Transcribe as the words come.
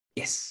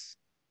Yes.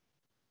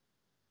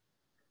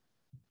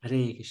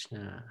 Hare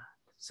Krishna.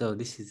 So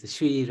this is the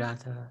Shri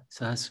Radha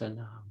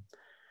Sahasranam.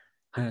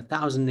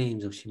 1,000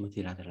 names of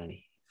Srimati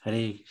Radharani.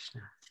 Hare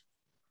Krishna.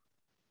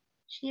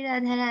 Shri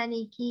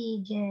Radharani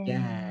ki jai.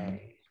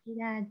 Jai. Shri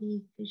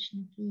Radhe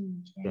Krishna ki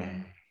jai.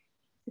 Jai.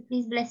 So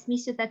please bless me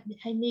so that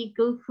I may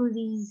go through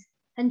these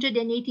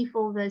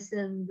 184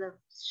 verses of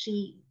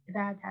Shri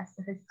Radha Hare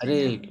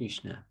Sahasranam.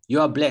 Krishna.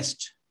 You are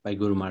blessed by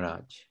Guru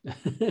Maharaj.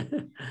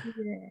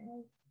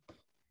 Yeah.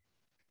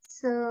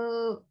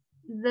 So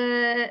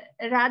the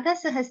Radha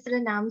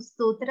Sahasranam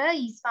Stotra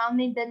is found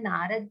in the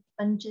Narad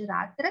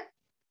Pancharatra,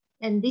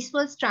 and this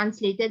was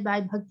translated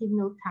by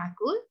Bhaktivinoda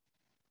Thakur,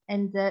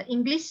 and the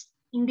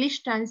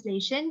English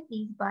translation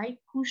is by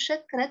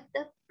Kushakrat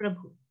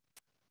Prabhu.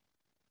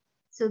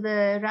 So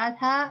the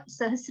Radha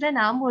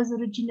Sahasranam was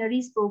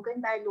originally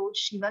spoken by Lord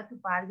Shiva to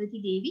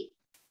Parvati Devi,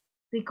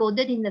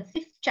 recorded in the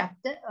 5th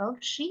chapter of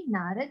Sri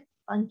Narad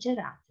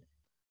Pancharatra.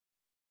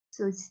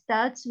 So it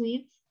starts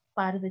with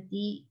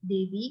Parvati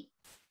Devi.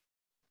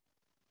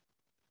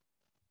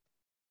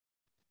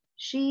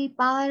 Shri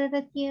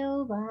Parvati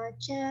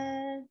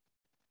Uvacha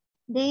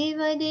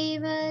Deva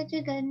Deva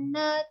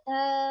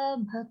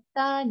Jagannatha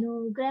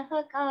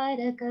Bhaktanugraha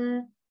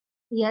Karaka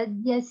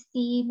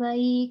Yadyasti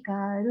Mai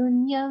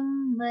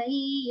Karunyam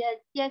Mai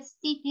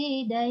Yadyasti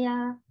Te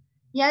Daya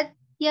Yat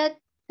Yat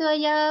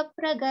Tvaya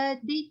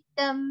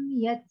Pragaditam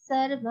Yat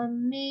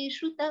Sarvam Me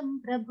Shrutam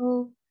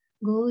Prabho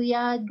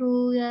Guyad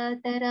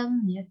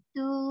Guyataram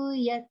Yattu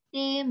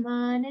Yatte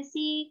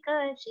Manasi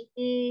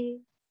Kashite.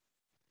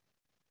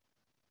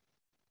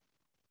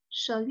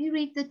 Shall we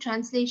read the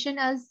translation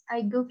as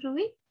I go through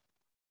it?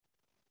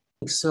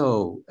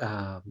 So,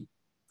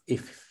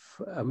 if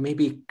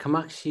maybe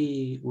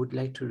Kamakshi would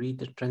like to read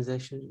the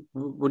translation,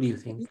 what do you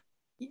think?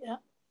 Yeah.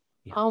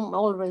 I'm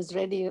always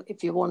ready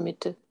if you want me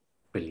to.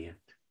 Brilliant.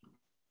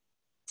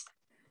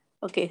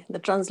 Okay, the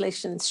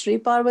translation. Sri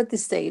Parvati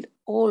said,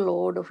 O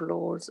Lord of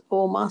Lords,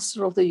 O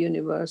Master of the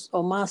universe,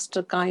 O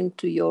Master kind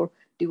to your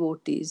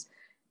devotees,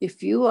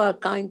 if you are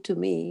kind to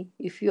me,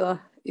 if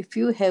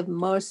you have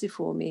mercy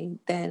for me,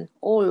 then,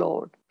 O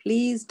Lord,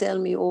 please tell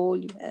me all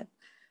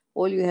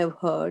you have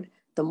heard,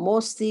 the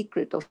most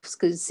secret of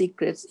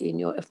secrets in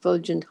your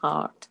effulgent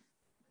heart.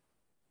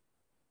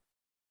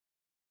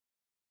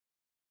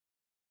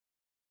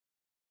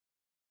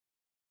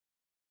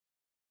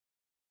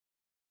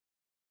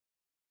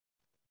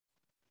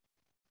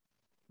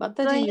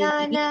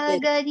 Tvaya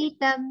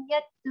gaditam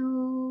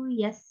yattu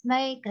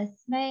yasmai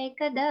kasmai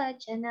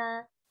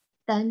kadachana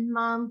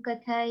tanmam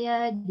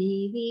kathaya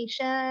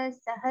devesha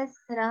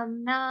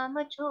sahasram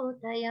nama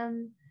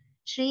chodayam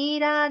Shri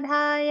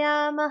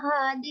Radhaya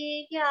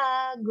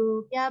Mahadevya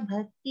Gopya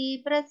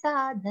Bhakti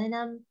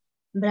Prasadhanam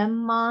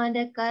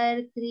Brahmanda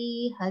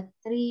Kartri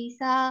Hatri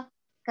Sa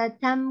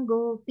Katham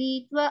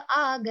Gopitva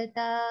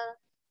Agata.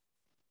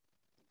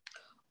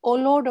 O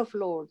Lord of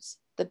Lords,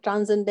 the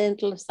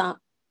transcendental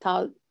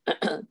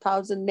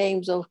thousand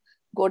names of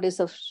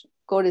Goddess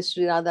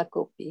Sri Radha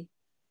Gopi,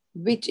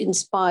 which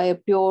inspire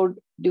pure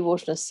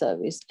devotional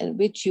service and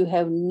which you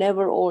have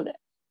never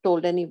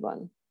told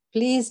anyone.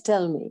 Please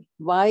tell me,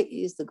 why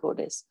is the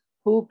goddess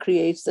who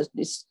creates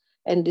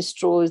and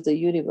destroys the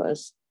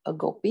universe a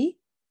gopi?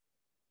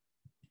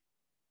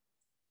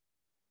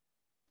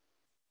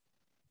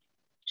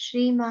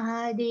 Shri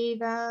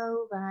Mahadeva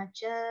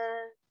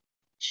Uvacha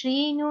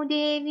Shrinu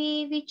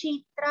Devi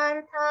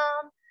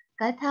Vichitrartham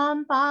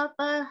Katham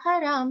Papa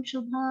Haram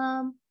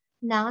Shubham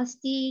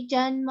Nasti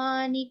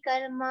Janmani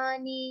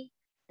Karmani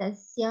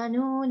Tasya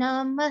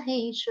Nunam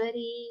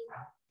Maheshwari.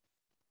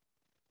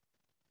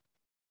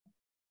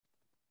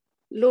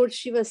 Lord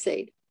Shiva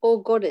said, O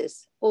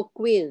goddess, O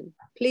queen,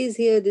 please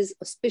hear this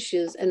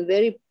auspicious and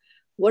very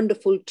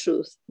wonderful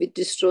truth which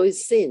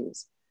destroys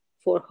sins.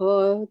 For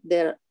her,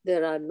 there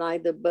are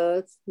neither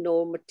births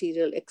nor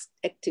material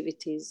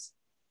activities.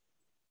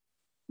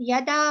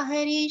 Yada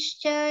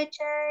Harishcha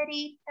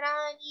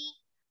Charitrani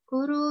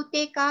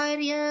Kurute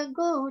Karya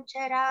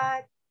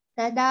Gocharat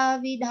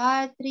Tada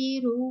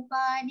Vidhatri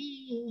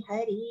Rupani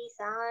Hari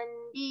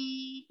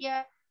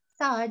Sandhya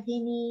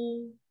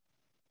Sadhini.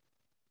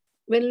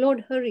 When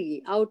Lord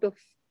Hari, out of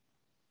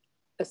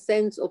a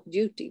sense of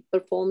duty,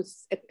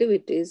 performs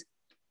activities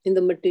in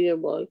the material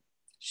world,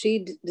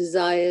 she,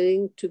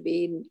 desiring to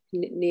be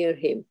near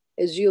him,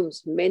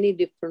 assumes many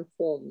different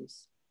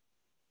forms.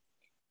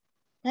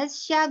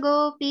 Tasya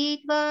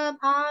gopitva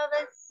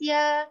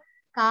bhavasya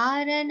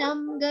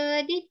karanam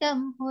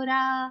gaditam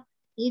pura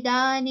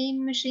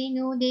idanim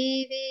shrinu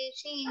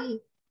deveshi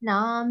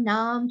nam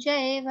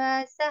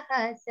chaiva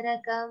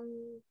sahasrakam.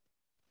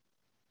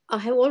 I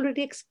have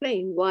already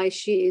explained why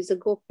she is a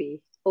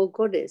gopi, O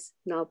goddess.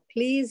 Now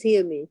please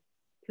hear me.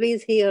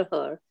 Please hear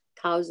her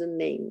 1,000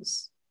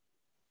 names.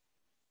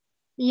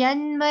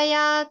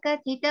 Yanmaya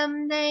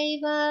kathitam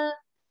naiva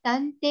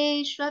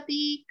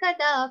tanteshvapi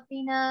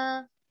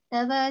kadapina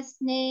tava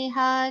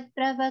snehat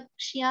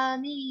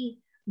pravakshyami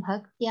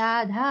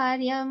bhaktya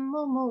dharyam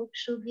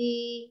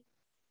mumukshubhi.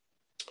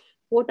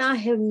 what I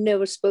have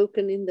never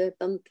spoken in the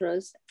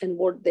tantras, and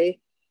what they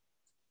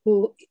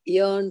who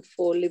yearn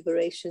for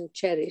liberation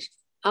cherish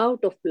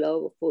out of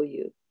love for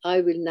you, I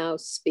will now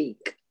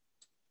speak.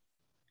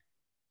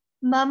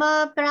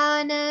 Mama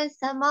prana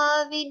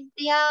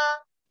samavidya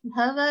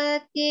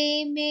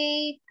bhavate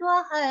me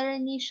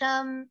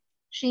tvaharnisham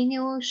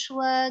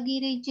shrinyushva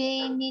girije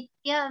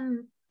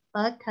nityam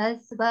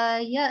pathasva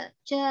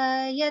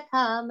cha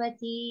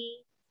yathamati.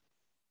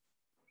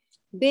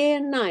 Day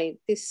and night,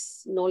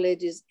 this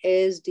knowledge is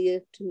as dear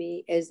to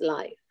me as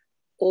life.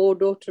 O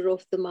daughter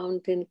of the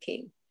mountain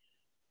king,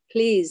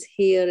 please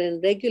hear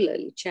and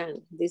regularly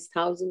chant these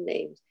 1,000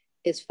 names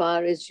as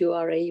far as you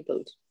are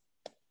able.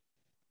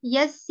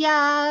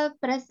 Yasya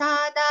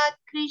prasadat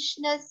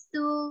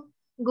krishnastu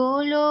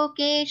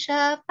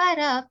golokesha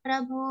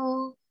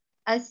paraprabhu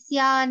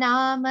asya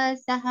nama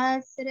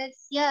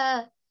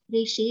sahasrasya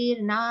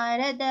rishir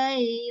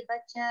naradaiva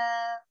cha.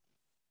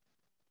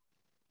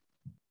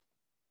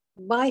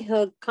 By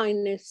her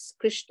kindness,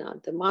 Krishna,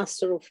 the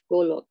master of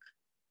Golok,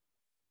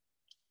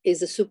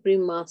 is the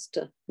supreme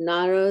master.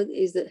 Narad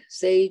is the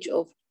sage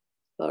of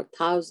her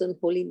 1,000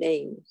 holy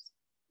names.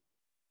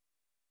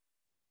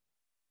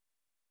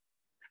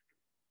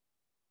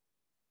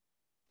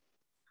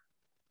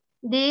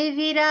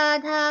 Devi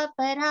Radha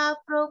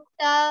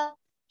Paraprokta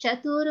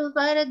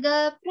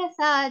Chaturvarga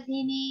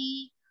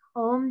Prasadhini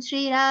Om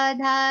Shri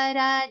Radha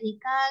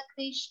Radhika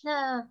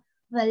Krishna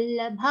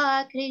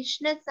Vallabha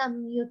Krishna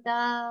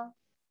Samyuta.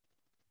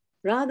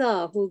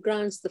 Radha, who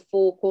grants the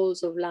 4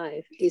 calls of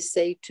life, is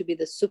said to be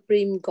the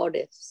supreme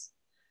goddess.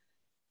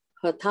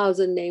 Her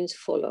 1,000 names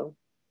follow.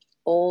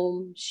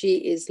 Om, she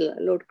is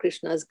Lord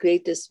Krishna's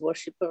greatest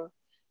worshipper,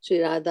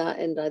 Sri Radha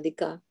and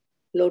Radhika,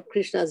 Lord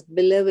Krishna's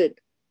beloved,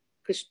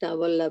 Krishna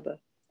Vallabha,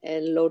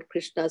 and Lord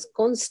Krishna's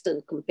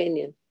constant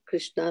companion,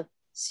 Krishna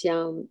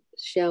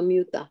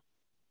Shyamyuta.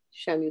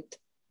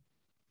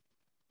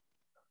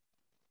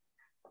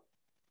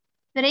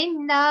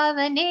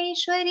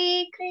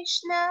 Vrindavaneshwari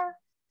Krishna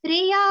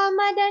Priya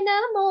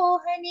Madana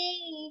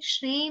Mohani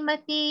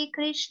Srimati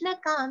Krishna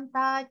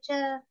Kanta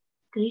Cha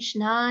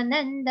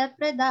Krishnananda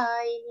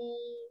Pradayini.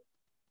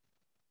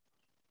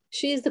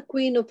 She is the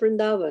queen of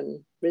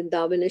Vrindavan,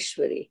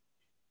 Vrindavaneshwari,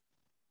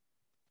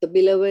 the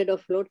beloved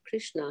of Lord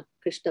Krishna,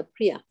 Krishna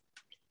Priya,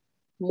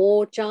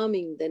 more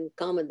charming than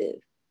Kamadev,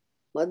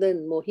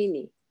 Madan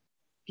Mohini,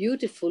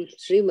 beautiful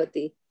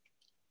Srimati,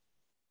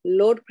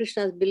 Lord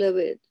Krishna's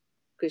beloved,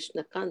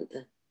 Krishna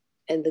Kanta,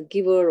 and the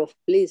giver of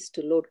bliss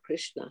to Lord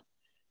Krishna,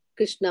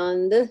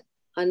 Krishnanda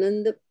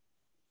Ananda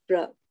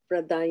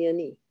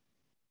Pradayani.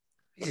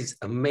 This is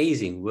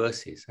amazing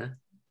verses, huh?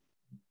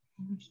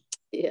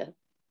 Yeah.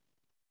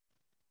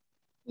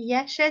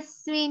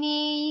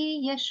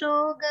 Yashaswini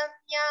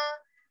Yashogamya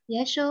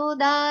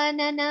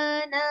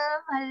Yashodanana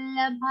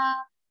Vallabha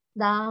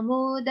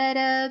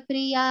Damodara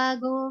Priya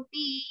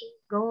Gopi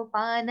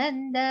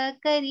Gopananda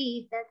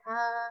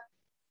Karitatha.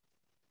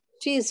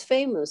 She is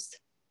famous,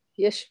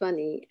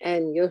 Yashvani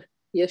and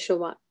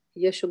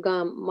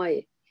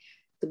Yashogamaya,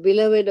 the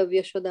beloved of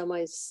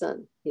Yashodamaya's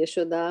son,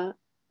 Yashoda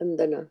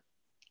Andana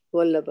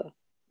Vallabha,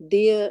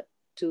 dear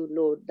to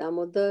Lord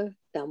Damodar,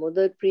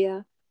 Damodar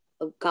Priya,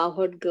 a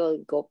cowherd girl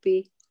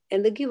Gopi,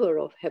 and the giver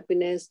of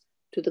happiness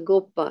to the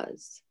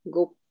Gopas,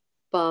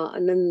 Gopa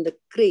Ananda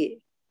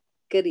Kari.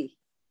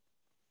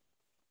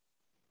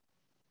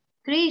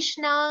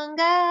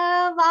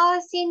 Krishnanga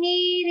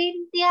Vasini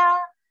Ridya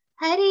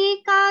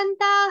Hari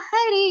Kanta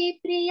Hari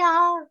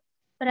Priya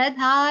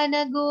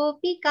Pradhana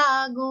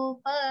Gopika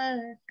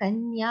Gopa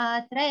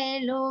Kanya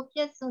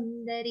Trailokya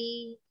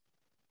Sundari.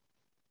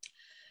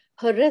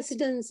 Her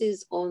residence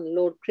is on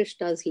Lord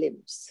Krishna's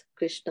limbs,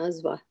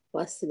 Krishna's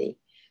Vasini.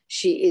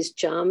 She is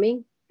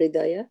charming,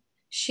 Hridaya.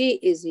 She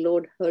is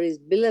Lord Hari's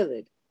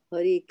beloved,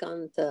 Hari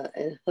Kanta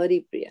and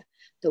Hari Priya,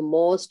 the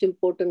most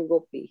important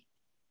Gopi,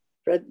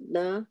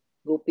 Pradna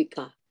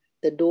Gopika,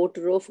 the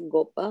daughter of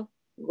Gopa,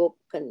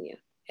 Gopkanya,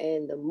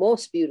 and the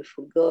most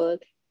beautiful girl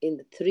in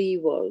the 3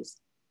 worlds,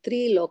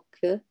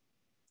 Trilokya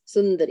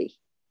Sundari.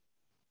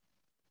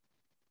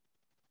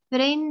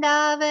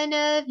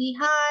 Vrindavana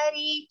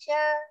Vihari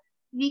Cha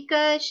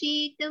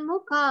Vikashit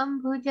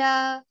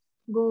Mukambhuja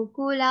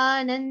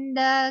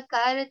Gokulananda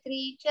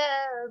Kartri Cha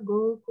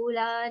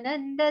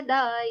Gokulananda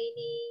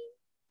Daini.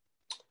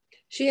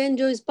 She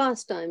enjoys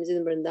pastimes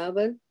in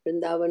Vrindavan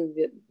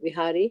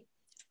Vihari.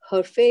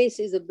 Her face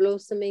is a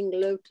blossoming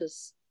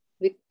lotus,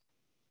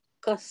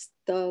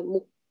 Vikasta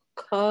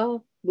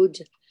Mukha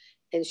Bhuja,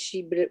 and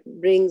she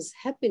brings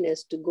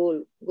happiness to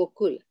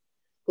Gokula,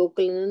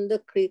 Gokulananda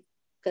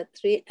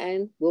Katri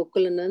and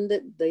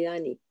Gokulananda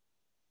Dayani.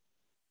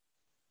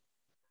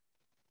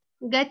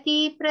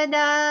 Gati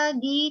Prada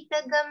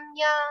Gita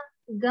Gamya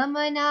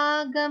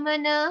Gamana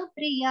Gamana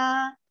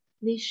Priya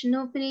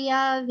Vishnu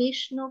Priya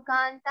Vishnu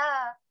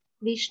Kanta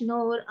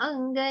Vishnur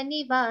Anga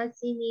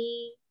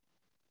Nivasini.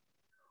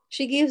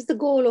 She gives the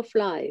goal of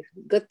life,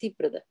 Gati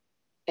Prada,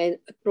 and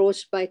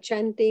approached by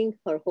chanting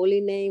her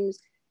holy names,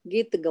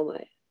 Gita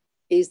Gamaya,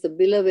 is the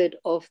beloved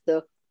of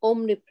the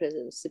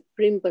omnipresent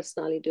Supreme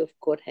Personality of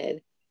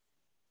Godhead,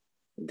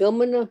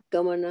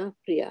 Gamana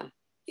Priya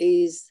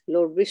is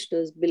Lord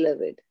Vishnu's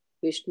beloved,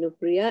 Vishnu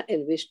Priya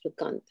and Vishnu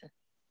Kanta,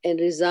 and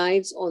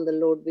resides on the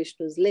Lord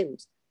Vishnu's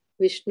limbs.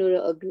 Vishnu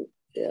Anga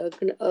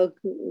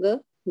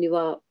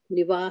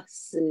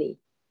Nivasini.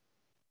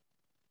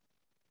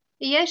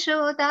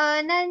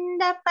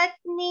 Yashodananda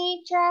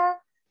Patni cha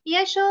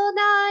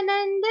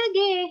Yashodananda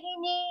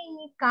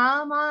Gehini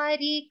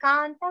Kamari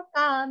Kanta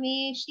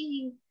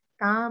Kameshi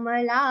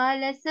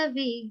Kamalalasa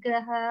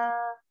Vigraha.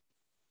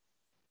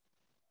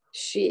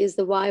 She is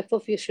the wife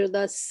of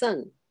Yashoda's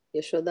son,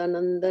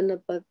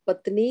 Yashodanandana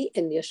Patni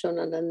and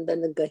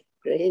Yashodanandana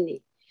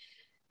Grahini,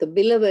 the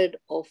beloved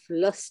of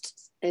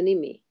lust's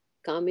enemy,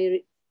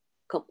 Kamari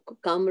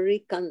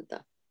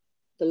Kanta,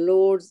 the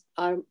Lord's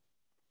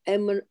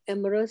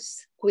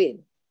amorous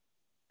queen,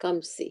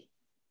 Kamsi,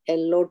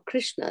 and Lord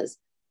Krishna's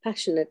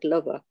passionate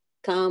lover,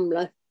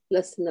 Lasna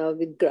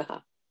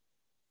Vigraha.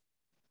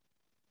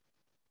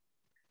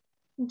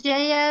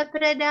 Jaya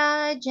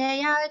Prada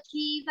Jaya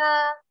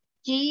Jiva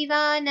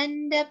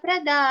Jivananda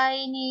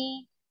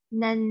Pradaini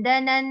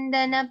Nanda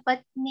Nandana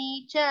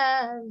Patni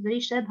cha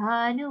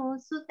Vrishabhanu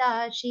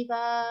Suta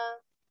Shiva.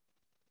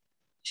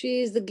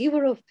 She is the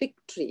giver of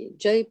victory,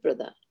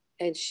 Jayprada,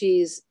 and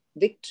she is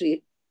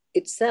victory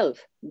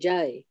itself,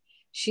 Jai.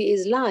 She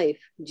is life,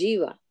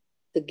 Jiva,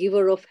 the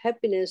giver of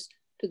happiness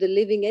to the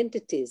living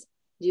entities,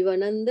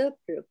 Jivananda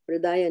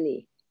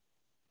Pradayani,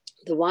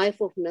 the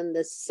wife of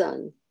Nanda's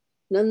son,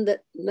 Nanda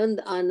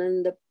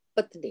Ananda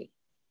Patni,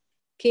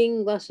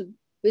 King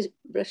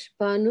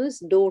Vrishabhanu's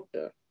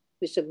daughter,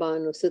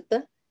 Vrishabhanu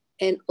Sutta,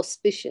 and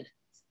auspicious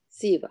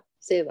Seva.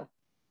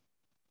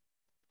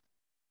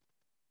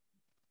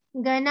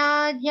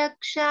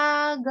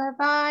 Ganadhyaksha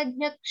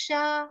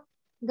Gavadhyaksha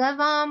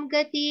Gavam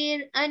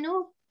Gatir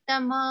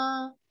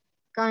Anuttama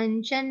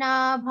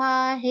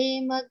Kanchanabha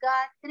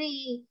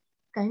Hemagatri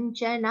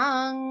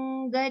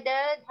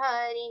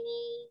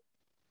Kanchanangadadharini.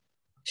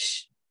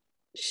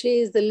 She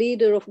is the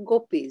leader of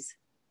gopis,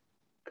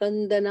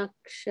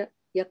 Kandanaksha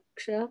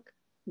Yakshak,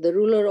 the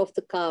ruler of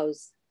the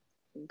cows,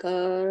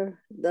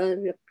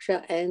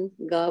 Gardhyaksha and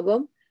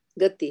Gavam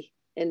Gati,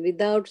 and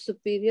without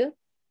superior,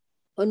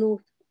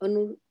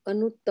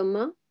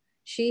 Anuttama,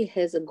 she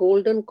has a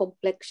golden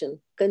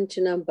complexion,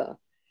 Kanchanabha.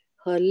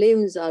 Her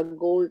limbs are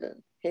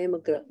golden,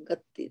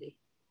 Hemagatiri.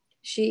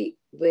 She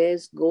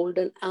wears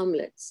golden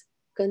armlets,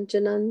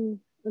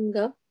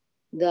 Kanchananga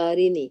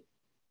Dharini.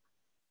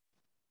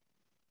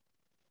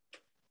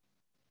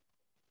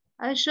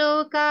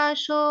 Ashoka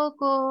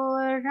Shoko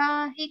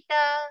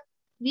Rahita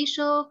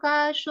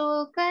Vishoka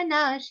Shoka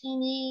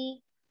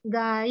Nashini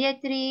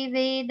Gayatri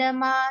Veda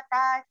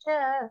Mata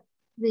cha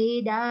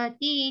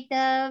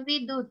Vedatita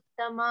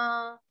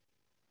Viduttama.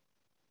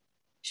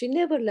 She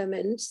never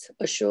laments,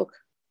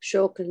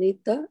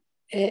 Shokanita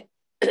and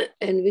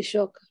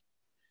Vishoka.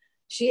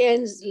 She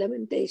ends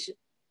lamentation.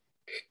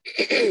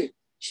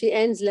 She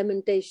ends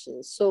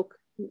lamentation, Sok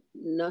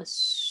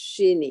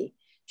Nashini.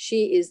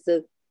 She is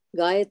the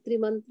Gayatri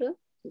mantra,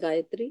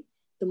 Gayatri,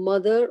 the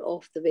mother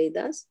of the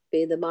Vedas,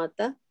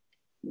 Vedamata,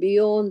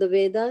 beyond the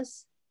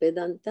Vedas,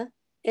 Vedanta,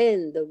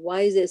 and the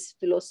wisest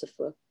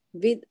philosopher,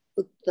 Vid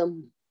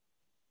Uttam.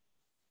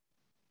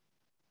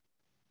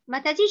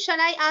 Mataji, shall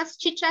I ask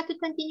Chitra to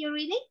continue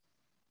reading?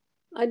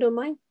 I don't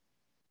mind.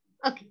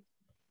 Okay.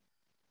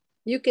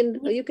 You can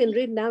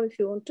read now if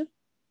you want to.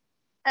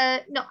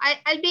 No,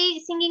 I'll be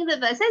singing the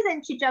verses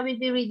and Chitra will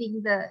be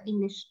reading the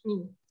English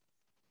meaning.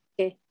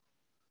 Okay.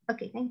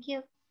 Okay, thank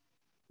you.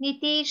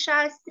 Niti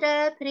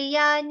Shastra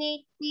Priya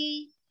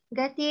Niti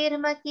Gatir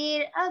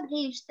Matir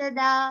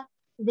Abhishtada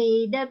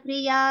Veda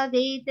Priya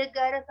Veda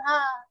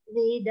Garbha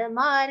Veda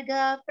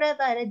Marga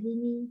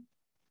Pravardhini.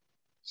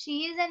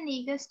 She is an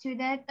eager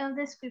student of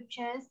the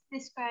scriptures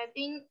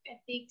describing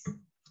ethics.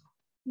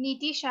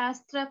 Niti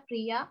Shastra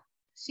Priya.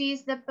 She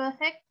is the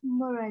perfect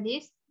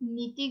moralist,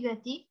 Niti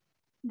Gati,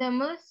 the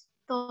most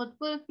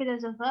thoughtful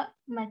philosopher,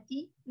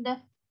 Mati, the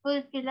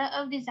fulfiller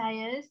of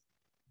desires,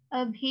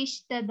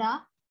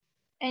 Abhishtada,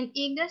 an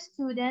eager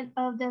student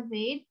of the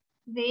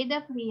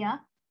Veda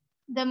Priya,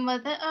 the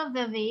mother of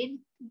the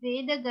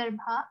Veda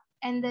Garbha,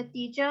 and the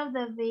teacher of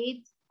the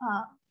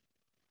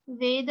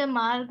Veda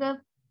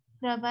Marga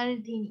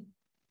Pravardhini.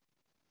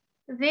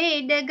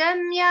 Veda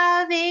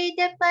Gamya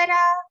Veda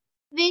Para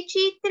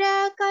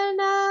Vichitra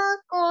Karna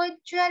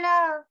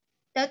Kojjvala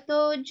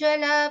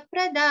Tatojjvala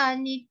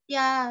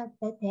Pradanitya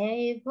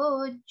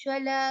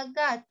Tathevojjvala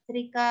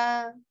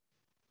Gatrika.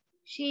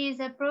 She is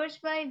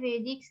approached by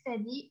Vedic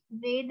study,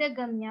 Veda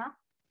Gamya.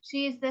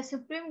 She is the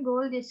supreme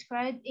goal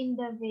described in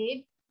the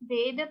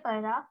Veda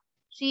Para.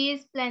 She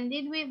is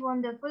splendid with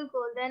wonderful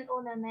golden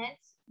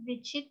ornaments,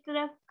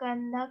 Vichitra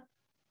Karna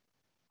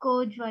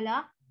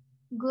Kojjvala,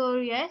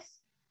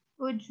 glorious,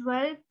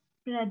 Ujjwal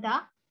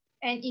Prada,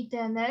 and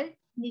eternal,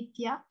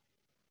 Nitya,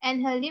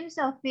 and her limbs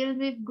are filled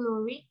with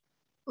glory,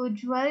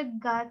 Ujjwal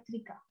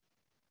Gatrika.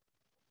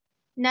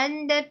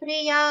 Nanda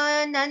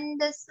Priya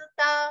Nanda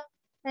Sutta,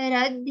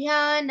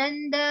 Radhya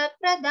Nanda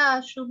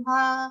Prada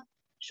Shubha,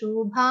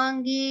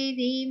 Shubhangi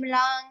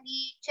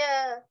Vimlangi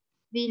cha,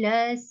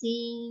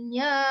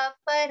 Vilasinya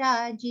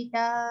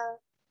Parajita.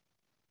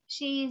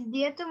 She is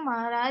dear to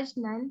Maharaj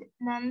Nand,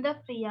 Nanda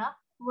Priya,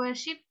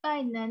 worshipped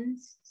by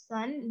Nand's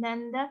son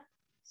Nanda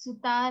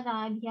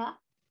Sutaradhya,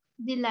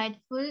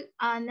 delightful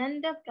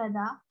Ananda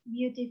Prada,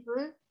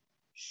 beautiful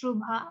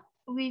Shubha,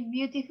 with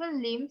beautiful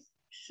limbs,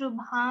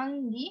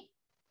 Shubhangi,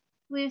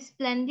 with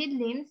splendid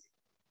limbs,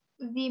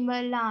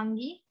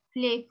 Vimalangi,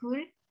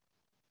 playful,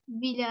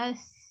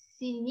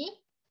 Vilasini,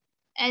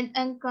 and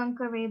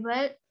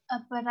unconquerable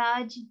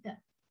Aparajita.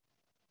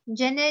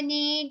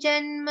 Janani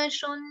Janma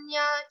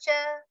Shunya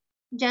cha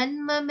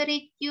Janma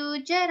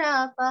Mrityu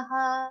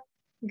Jarapaha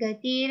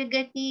Gatir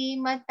Gati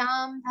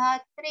Matam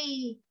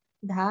Dhatri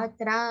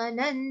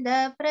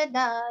Dhatrananda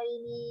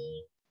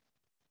Pradayini.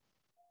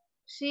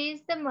 She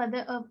is the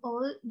mother of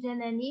all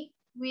Janani,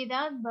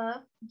 without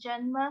birth,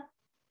 Janma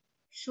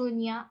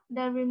Shunya,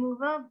 the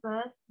remover of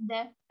birth,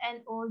 death,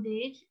 and old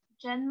age,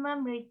 Janma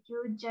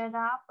Mrityu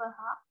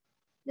Jarapaha,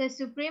 the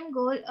supreme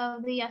goal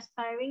of the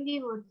aspiring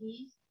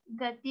devotees,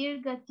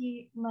 Gatir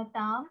Gati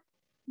Matam,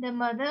 the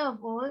mother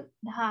of all,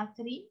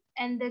 Dhatri,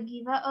 and the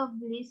giver of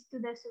bliss to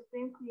the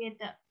supreme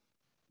creator,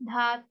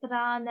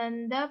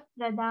 Dhatrananda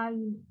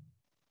Pradayini.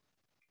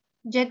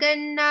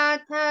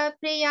 Jagannatha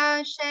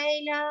Priya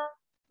Shaila,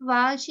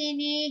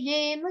 Vashini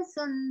Hema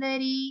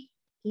Sundari,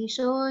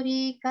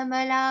 Kishori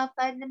Kamala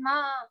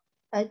Padma,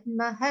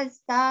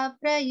 Padmahasta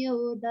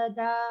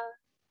Prayodada.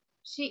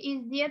 She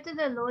is dear to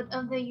the Lord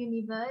of the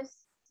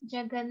universe,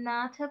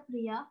 Jagannatha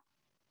Priya.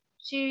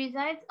 She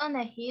resides on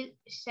a hill,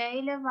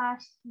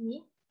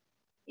 Shailavashini,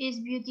 is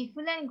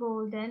beautiful and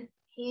golden,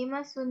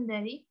 Hema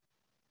Sundari,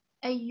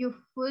 a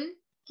youthful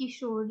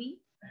Kishori,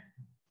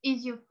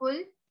 is youthful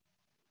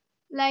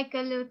like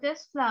a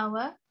lotus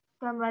flower,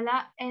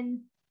 Kamala and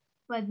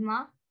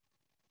Padma.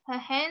 Her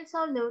hands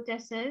are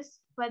lotuses,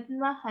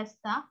 Padma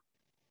Hasta,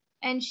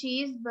 and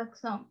she is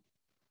Baksam,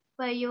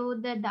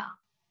 Payodada.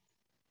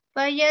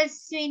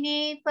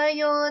 Payaswini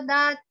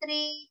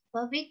Payodatri,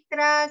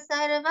 Pavitra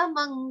Sarva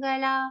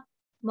Mangala,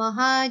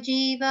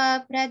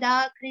 Mahajiva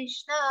Prada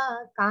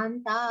Krishna,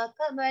 Kanta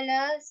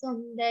Kamala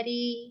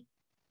Sundari.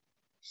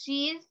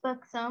 She is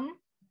Baksam,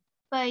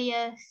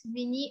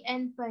 Payasvini,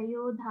 and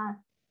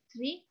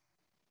Payodhatri,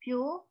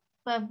 pure,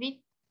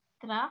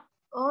 Pavitra,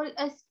 all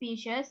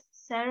auspicious,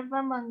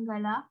 Sarva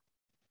Mangala,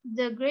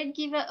 the great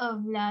giver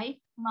of life,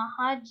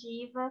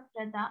 Mahajiva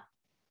Prada,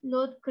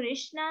 Lord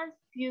Krishna's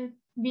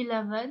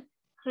beloved,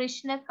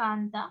 Krishna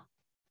Kanta,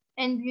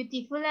 and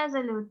beautiful as a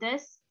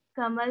lotus,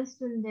 Kamal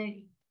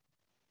Sundari.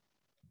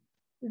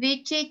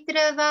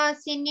 Vichitra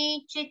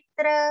Vasini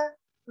Chitra,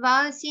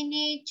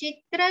 Vasini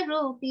Chitra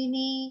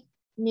Rupini,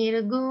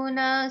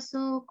 Nirguna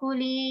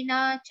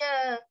Sukulina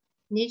Cha,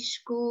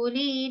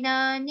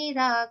 Nishkulina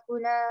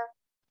Nirakula.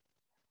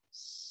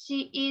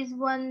 She is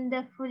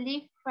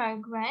wonderfully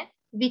fragrant,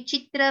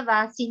 Vichitra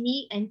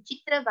Vasini and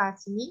Chitra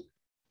Vasini,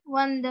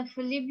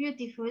 wonderfully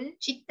beautiful,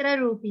 Chitra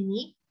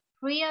Rupini,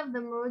 free of the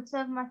moods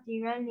of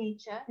material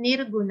nature,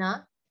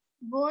 Nirguna,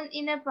 born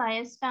in a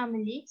pious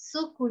family,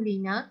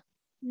 Sukulina,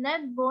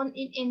 not born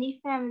in any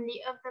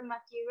family of the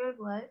material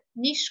world,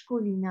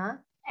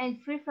 Nishkulina,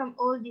 and free from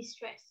all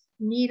distress,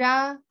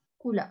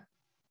 Nirakula.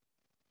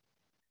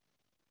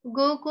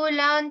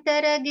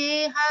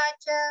 Gokulantarage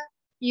cha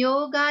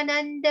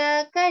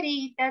Yogananda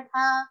Kari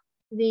tatha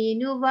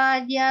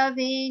Venuvadya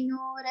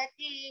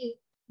Venurati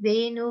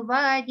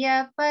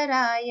Venuvadya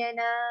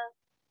Parayana.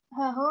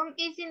 Her home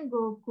is in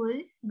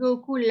Gokul,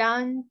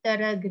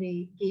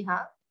 Gokulantarage.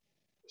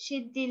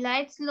 She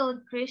delights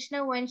Lord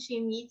Krishna when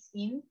she meets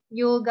him,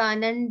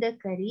 Yogananda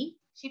Kari.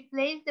 She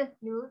plays the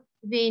flute,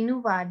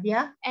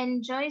 Venuvadya,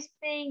 enjoys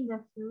playing the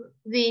flute,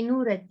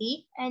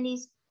 Venurati, and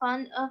is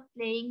fond of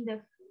playing the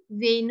flute,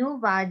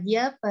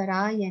 Venuvadya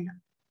Parayana.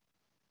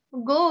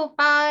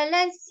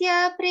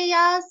 Gopalasya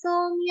Priya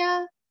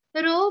Somya,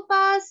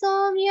 Rupa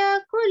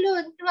Somya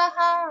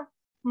Kuludvaha,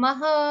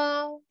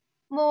 Maha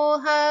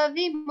Moha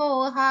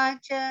Vimoha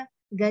Cha,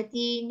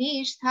 Gati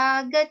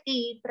Nishtha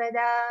Gati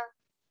Prada.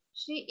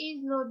 She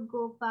is Lord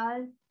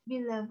Gopal's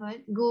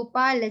beloved,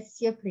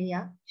 Gopalasya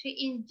Priya. She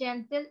is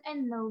gentle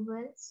and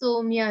noble,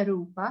 Somya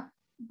Rupa,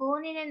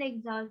 born in an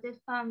exalted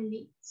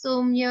family,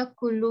 Somya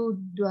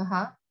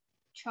Kuludvaha,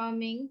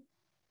 charming,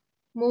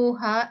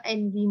 Moha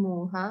and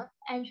Vimoha,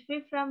 and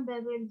free from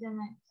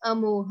bewilderment,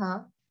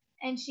 Amoha,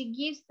 and she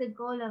gives the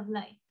goal of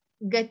life,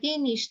 Gati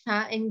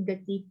Nishtha and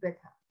Gati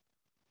Pratha.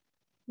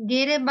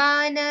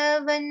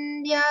 Girbana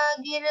Vandya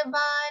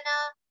Girbana,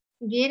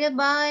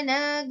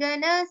 Girbana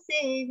Gana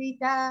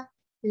Sevita,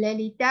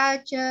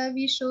 Lalita Cha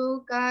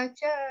Vishoka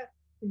Cha,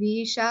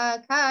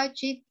 Vishakha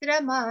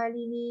Chitra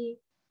Malini.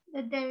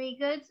 The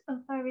demigods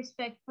offer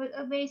respectful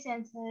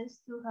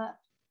obeisances to her.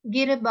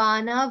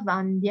 Girbana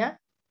Vandya,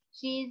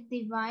 she is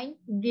divine,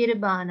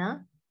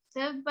 Girbana,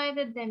 served by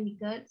the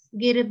demigods,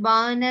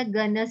 Girbana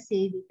Gana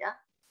Sevita,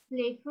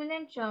 playful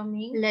and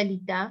charming,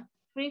 Lalita,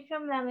 free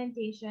from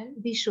lamentation,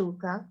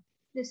 Vishoka,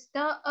 the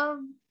star of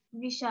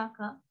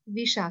Vishakha,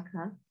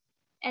 Vishakha,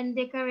 and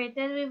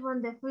decorated with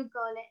wonderful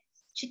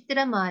garlands,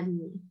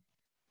 Chitramalini.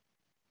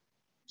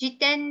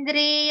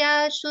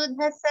 Jitendriya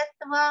Shuddha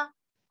Sattva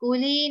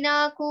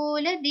Kulina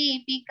Kula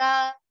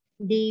Deepika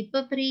Deep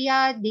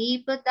Priya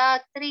Deep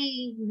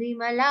Datri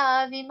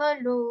Vimala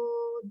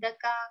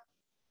Vimalodaka.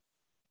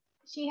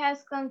 She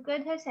has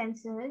conquered her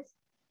senses.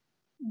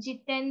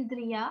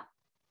 Jitendriya,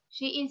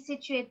 she is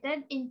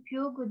situated in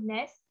pure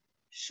goodness.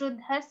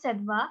 Shuddha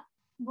Sattva,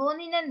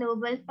 born in a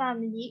noble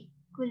family.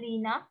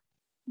 Kulina,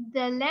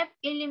 the lamp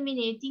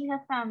illuminating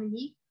her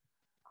family.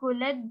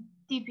 Kula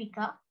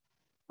Deepika,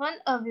 one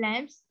of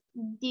lamps.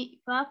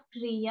 Deepa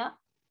Priya,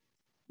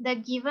 the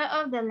giver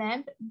of the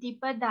lamp.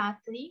 Deepa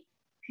Datri,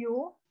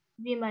 pure.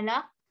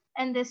 Vimala,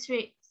 and the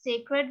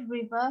sacred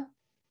river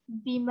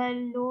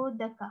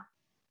Vimalodaka.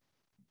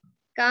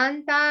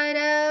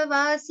 Kantara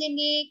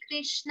Vasini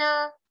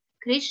Krishna,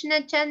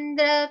 Krishna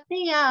Chandra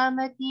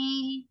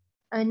Priyamati,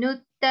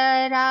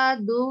 Anuttara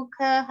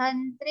Dukha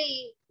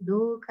Hantri,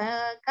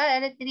 Dukha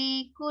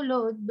Kartri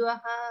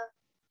Kulodwaha.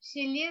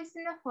 She lives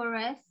in a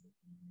forest,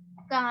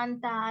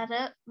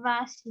 Kantara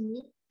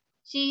Vasini.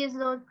 She is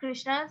Lord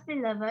Krishna's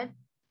beloved,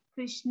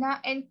 Krishna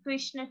and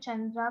Krishna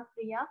Chandra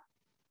Priya.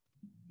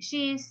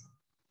 She is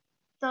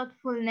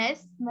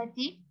thoughtfulness,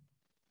 Mati,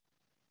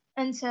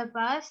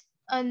 unsurpassed,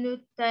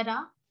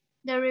 Anuttara,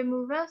 the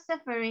remover of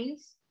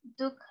sufferings,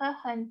 Dukha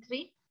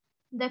Hantri,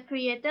 the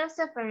creator of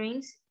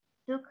sufferings,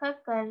 Dukha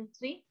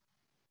Kartri,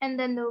 and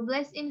the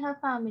noblest in her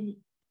family,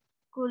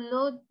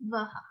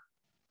 Kulodvaha.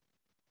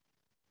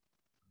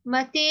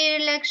 Matir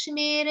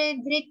Lakshmir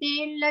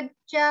Dhritir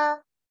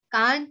Lajja,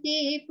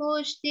 Kanti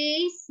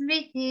Pushti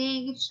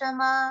Smriti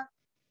Shama,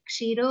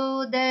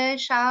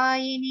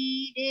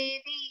 Kshirodashayini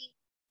Devi,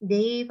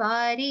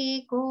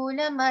 Devari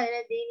Kula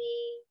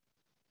Mardini.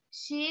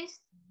 She is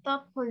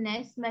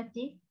thoughtfulness,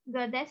 Mati,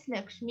 goddess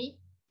Lakshmi,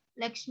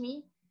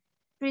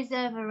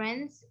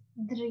 perseverance,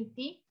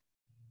 Dhriti,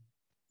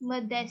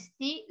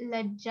 modesty,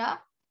 Lajja,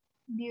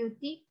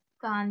 beauty,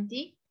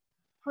 Kanti,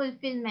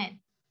 fulfillment,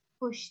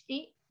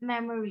 Pushti,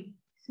 memory,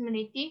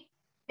 Smriti,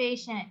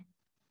 patient,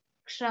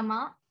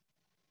 Kshama,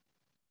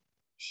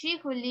 she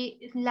who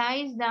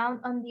lies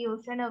down on the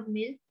ocean of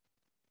milk,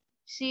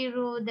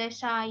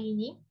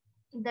 Shirodashayini,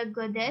 the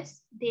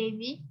goddess,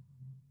 Devi,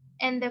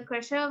 and the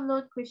crusher of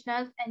Lord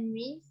Krishna's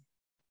enemies,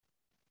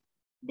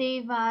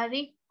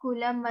 Devari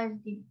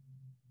Kulamardini.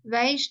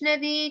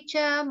 Vaishnavi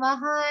cha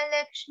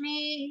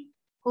Mahalakshmi,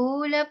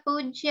 Kula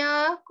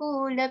Pujya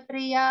Kula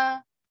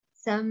Priya,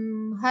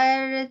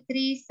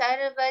 Samhartri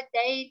Sarva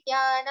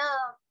Daityana,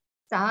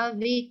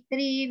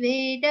 Savitri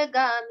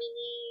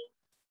Vedagamini.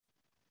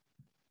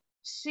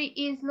 She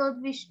is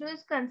Lord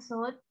Vishnu's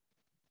consort,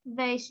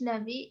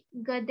 Vaishnavi,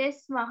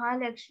 goddess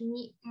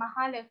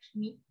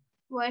Mahalakshmi,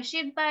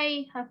 worshipped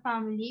by her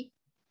family,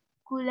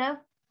 Kula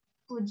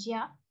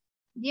Pujya,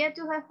 dear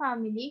to her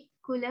family,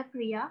 Kula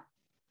Priya,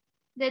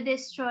 the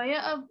destroyer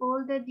of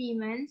all the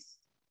demons,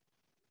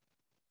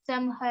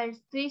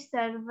 Samhartri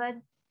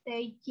Sarva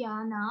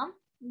Daityanam,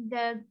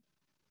 the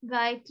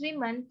Gayatri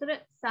Mantra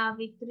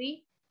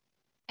Savitri,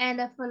 and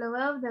a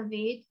follower of the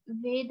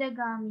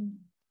Vedagamini.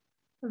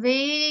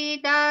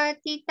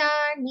 Vedatita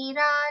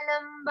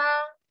Niralamba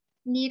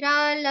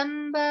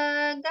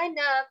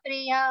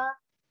Ganapriya,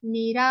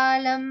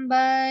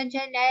 Niralamba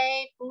Janai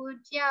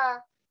Pujya,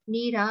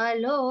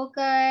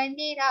 Niraloka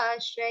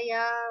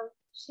Nirashraya.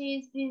 She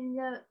is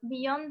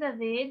beyond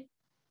the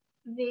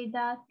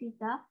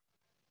Vedatita,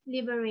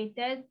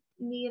 liberated,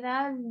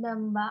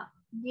 Niralamba,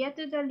 dear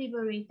to the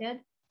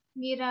liberated,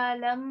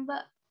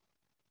 Niralamba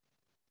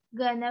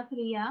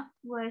Ganapriya,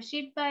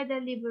 worshipped by the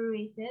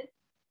liberated,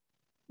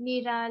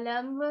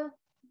 Niralamba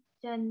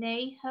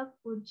Janaiha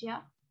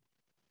Puja,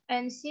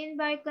 unseen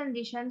by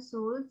conditioned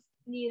souls,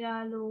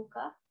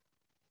 Niraloka,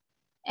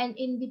 and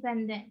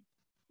independent,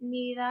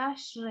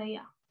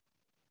 Nirashraya.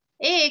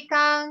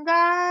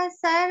 Ekanga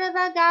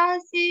Sarvaga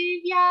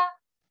Sivya,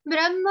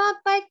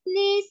 Brahma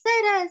Patni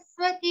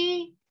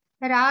Saraswati,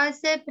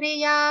 Rasa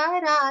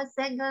Priya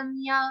Rasa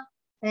Gamya,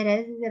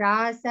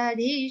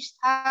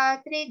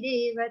 Rasadhishthatri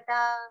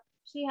Devata.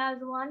 She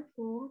has one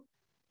form,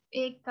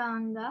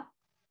 Ekanga.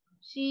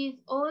 She is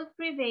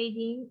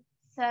all-pervading,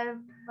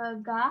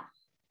 Sarvaga,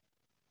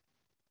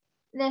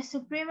 the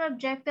supreme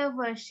object of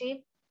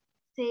worship,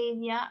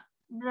 Sevya,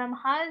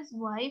 Brahma's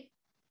wife,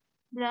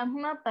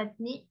 Brahma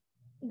Patni,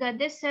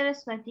 Goddess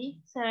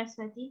Saraswati,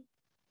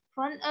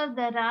 fond of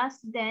the Ras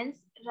dance,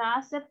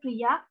 Rasa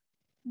Priya,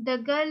 the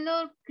girl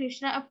Lord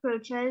Krishna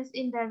approaches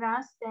in the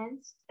Ras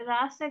dance,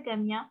 Rasa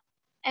Gamya,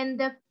 and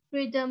the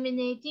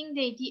predominating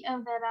deity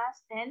of the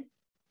Ras dance,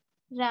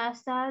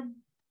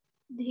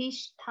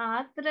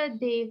 Rasadhishtatra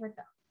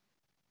Devata.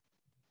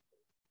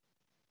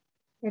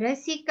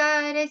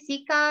 Rasika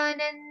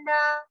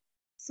Rasikananda,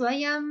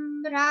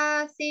 Swayam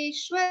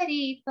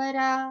Raseshwari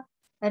Para,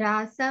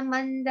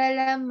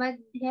 Rasamandala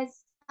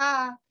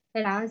Madhyastha,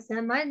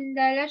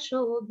 Rasamandala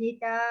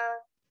Shobhita.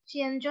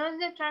 She enjoys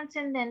the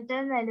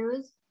transcendental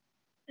mellows,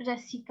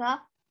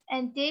 Rasika,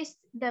 and tastes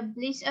the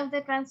bliss of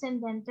the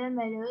transcendental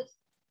mellows,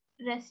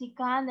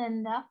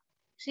 Rasikananda.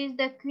 She is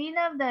the queen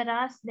of the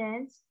Ras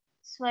dance,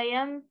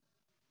 Swayam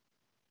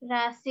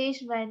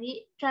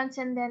Raseshwari,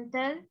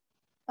 transcendental,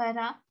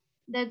 para,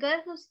 the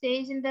girl who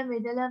stays in the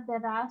middle of the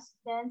Ras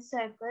dance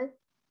circle,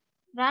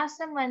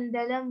 Rasa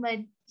Mandala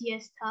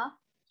Madhyastha,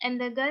 and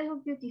the girl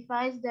who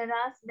beautifies the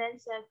Ras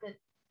dance circle,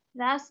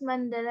 Ras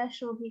Mandala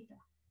Shobhita.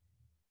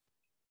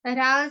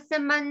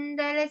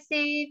 Rasamandala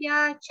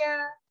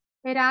Sevyacha,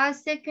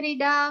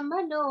 Rasakrida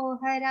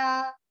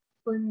Manohara,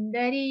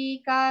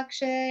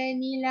 Pundarikaksha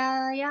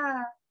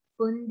Nilaya,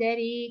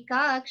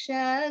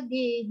 Pundarikaksha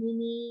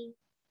Gehini.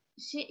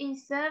 She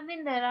is served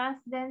in the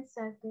Ras dance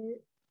circle,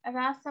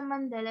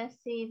 Rasamandala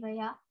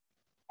Sevaya,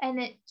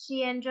 and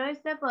she enjoys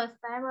the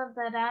pastime of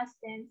the Ras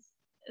dance,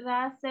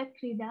 Rasa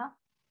Krida.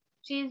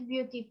 She is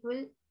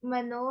beautiful,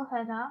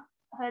 Manohara,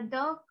 her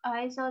dark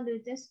eyes are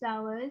lotus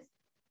flowers,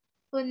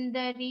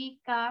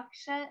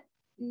 Pundarikaksha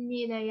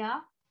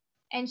Nilaya,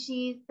 and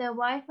she is the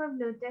wife of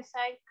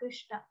lotus-eyed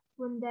Krishna,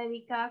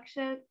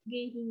 Pundarikaksha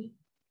Gehini.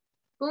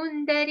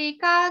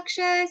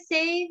 Pundarikaksha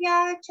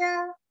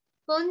Sevyacha,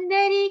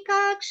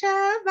 Pundarikaksha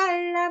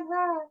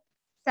Vallabha,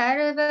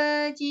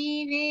 Sarva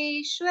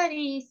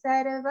Jiveshwari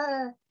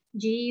Sarva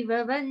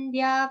Jiva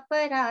Vandya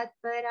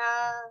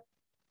Paratpara.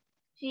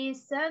 She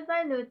is served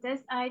by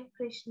lotus-eyed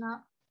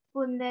Krishna,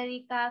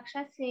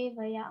 Pundarikaksha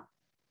Sevaya.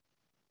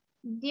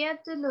 Dear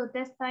to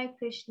lotus-eyed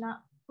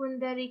Krishna,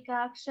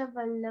 Pundarikaksha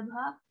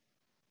Vallabha,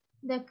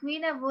 the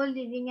queen of all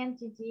living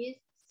entities,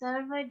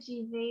 Sarva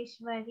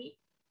Jiveshwari,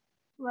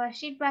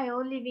 worshipped by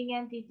all living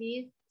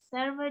entities,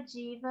 Sarva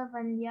Jiva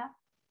Vandya,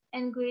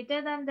 and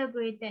greater than the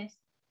greatest,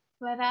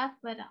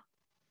 Paratpara.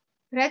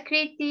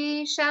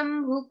 Prakriti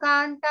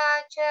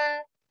Shambhukanta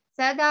cha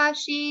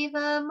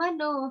Sadashiva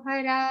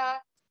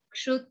Manohara,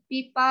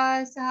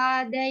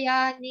 Kshutpipasa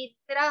Daya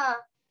Nitra,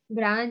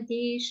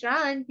 Bhranti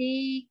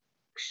Shranti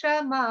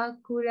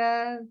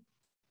Kshamakura.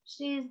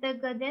 She is the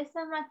goddess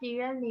of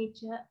material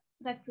nature,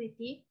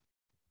 Prakriti,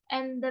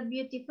 and the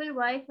beautiful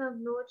wife of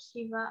Lord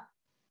Shiva,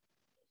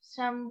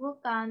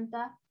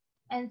 Shambhukanta,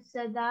 and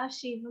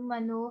Sadashiva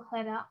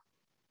Manohara.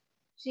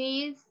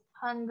 She is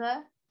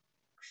hunger,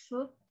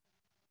 kshut,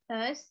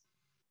 thirst,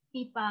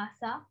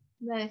 pipasa,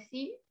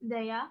 mercy,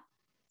 daya,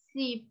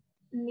 sleep,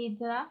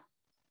 nidra,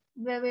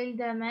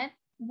 bewilderment,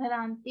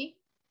 bhranti,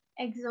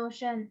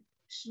 exhaustion,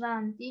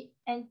 shranti,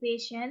 and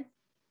patience,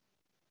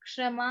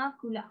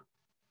 kshamakula.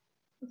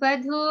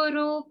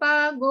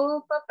 Vadhurupa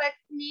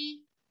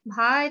Gopapatni,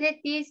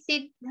 Bharati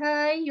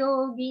Siddha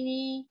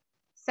Yogini,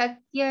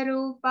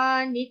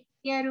 Satyarupa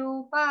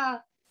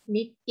Nityarupa,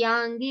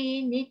 Nityangi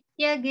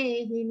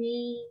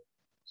Nityagehini.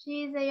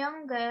 She is a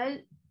young girl,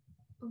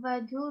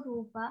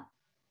 Vadhurupa,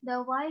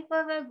 the wife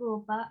of a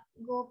Gopa,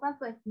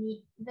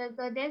 Gopapatni, the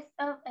goddess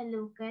of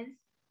eloquence,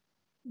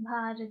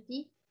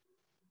 Bharati,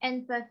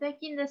 and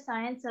perfect in the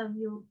science of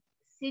yoga,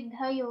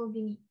 Siddha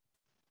Yogini.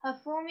 Her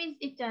form is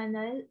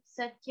eternal,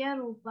 Satya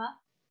Rupa,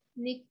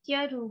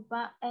 Nitya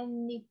Rupa,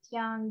 and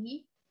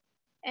Nityangi,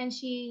 and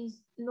she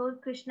is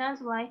Lord Krishna's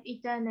wife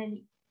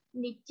eternally,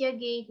 Nitya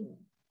Gehini.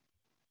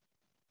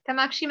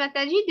 Kamakshi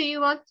Mataji, do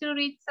you want to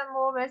read some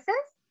more verses?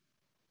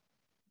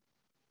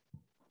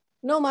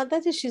 No,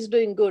 Mataji, she's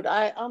doing good.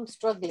 I'm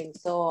struggling,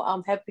 so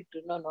I'm happy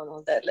to. No.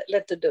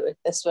 Let her do it.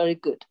 That's very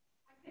good.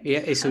 Yeah,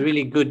 it's a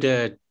really good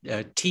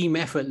team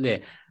effort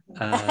there.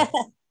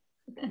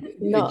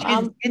 No,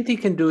 Jayanti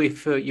can do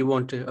if you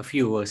want a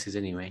few verses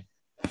anyway.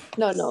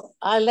 No.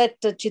 I'll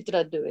let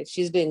Chitra do it.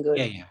 She's doing good.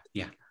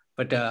 Yeah.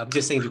 But I'm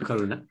just saying to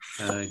Karuna,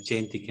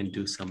 Jayanti can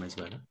do some as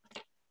well.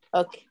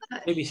 Okay.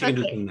 Maybe she can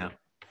do them now.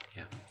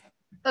 Yeah.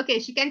 Okay,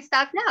 she can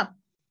start now.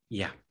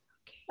 Yeah.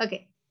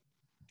 Okay.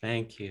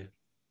 Thank you.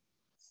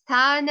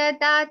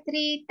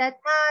 Sthanadatri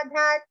tatha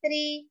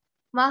dhatri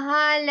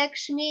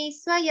Mahalakshmi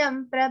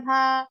Swayam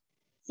Prabha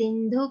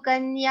Sindhu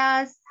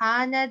Kanya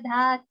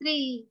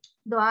Sthanadhatri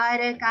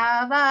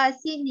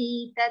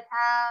Dwarakavasini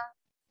Tatha.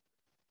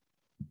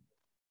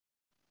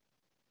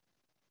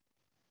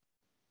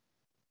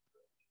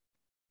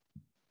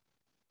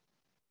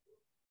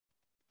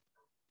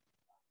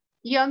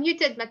 You're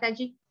muted,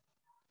 Mataji.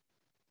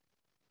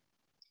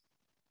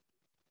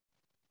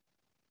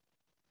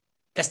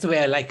 That's the way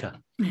I like her.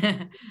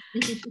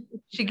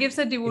 She gives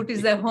her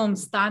devotees their home,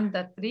 Stan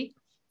Datri.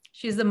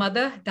 She is the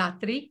mother,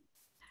 Datri,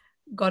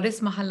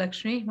 goddess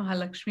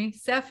Mahalakshmi,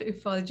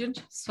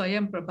 self-effulgent,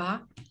 Swayam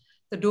Prabha,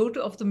 the daughter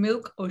of the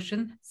milk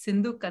ocean,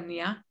 Sindhu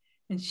Kanya,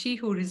 and she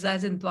who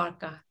resides in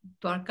Dwarka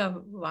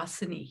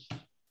Vasini.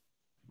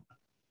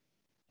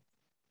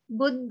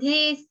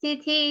 Buddhi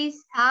Sthiti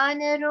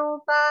Sthana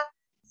Rupa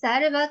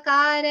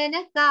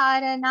Sarvakarana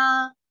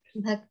Karana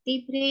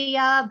Bhakti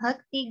Priya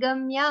Bhakti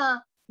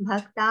Gamya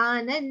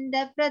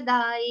Bhaktananda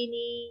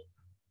Pradayini.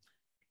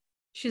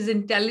 She's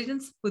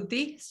intelligence,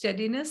 buddhi,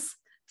 steadiness,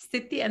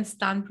 sthiti, and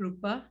stan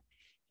rupa,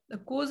 the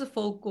cause of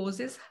all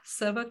causes,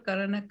 sarva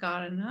karana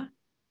karana,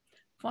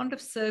 fond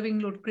of serving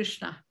Lord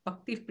Krishna,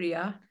 bhakti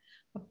priya,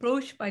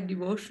 approached by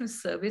devotional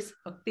service,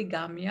 bhakti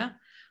gamya,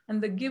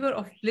 and the giver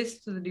of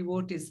bliss to the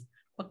devotees,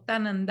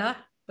 bhaktananda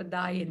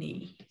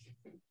padayani.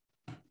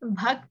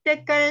 Bhakta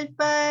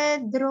Kalpa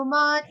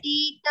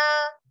Drumatita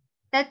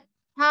Tat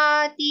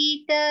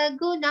अवस्थातीत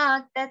गुणा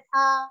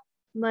तथा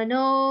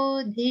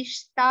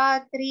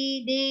मनोधिष्ठात्री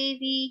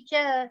देवी च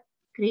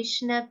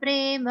कृष्ण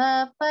प्रेम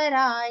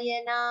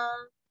परायणा.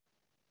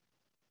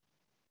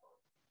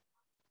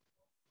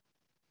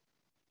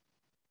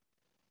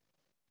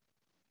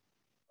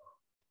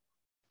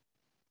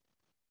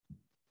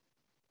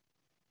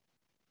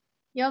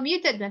 You're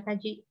muted,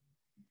 Mataji.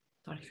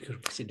 Sorry, Guru,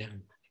 sit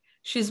down.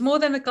 She is more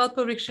than a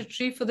kalpavriksha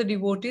tree for the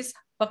devotees,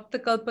 Bhakta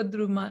Kalpa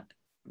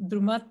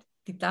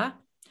Drumatita,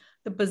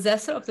 the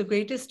possessor of the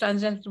greatest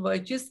transcendental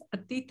virtues,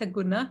 Atita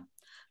Guna,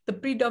 the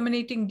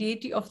predominating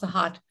deity of the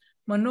heart,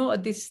 Mano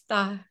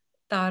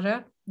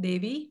Adhistara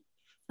Devi,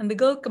 and the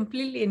girl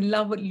completely in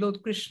love with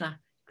Lord Krishna,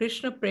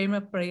 Krishna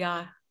Prema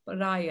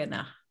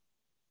Parayana.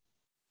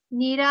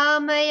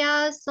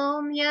 Niramaya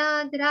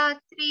Somya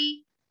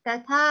Dratri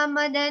Tatha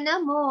Madana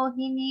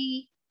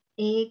Mohini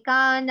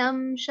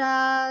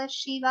Ekanamsha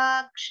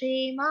Shiva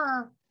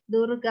Kshema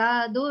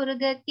Durga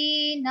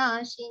Durgati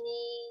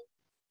Nashini.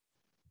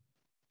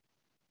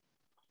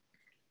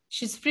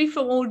 She's free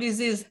from all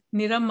disease,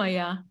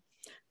 Niramaya,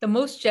 the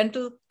most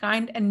gentle,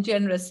 kind, and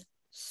generous,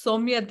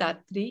 Somya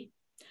Datri,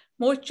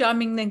 more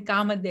charming than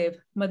Kamadev,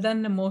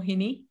 Madana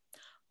Mohini,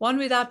 one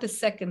without a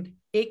second,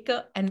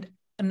 Eka and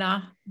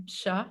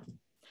Anamsha,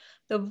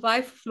 the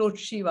wife of Lord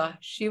Shiva,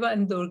 Shiva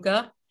and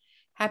Durga,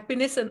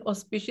 happiness and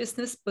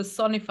auspiciousness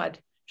personified,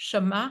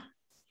 Shama,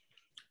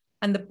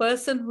 and the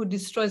person who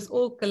destroys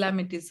all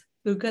calamities,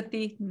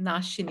 Durgati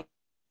Nashini.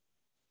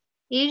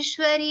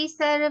 Ishwari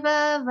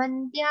Sarva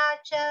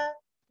Vandhya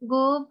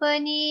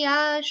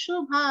Gopaniya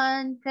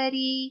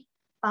Shubhankari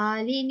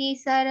Palini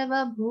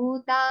Sarva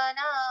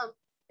Bhutanam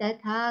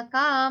Tatha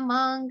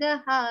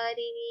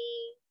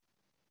Kamangaharini.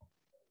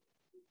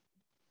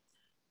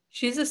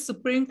 She is a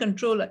supreme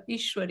controller,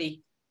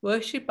 Ishwari,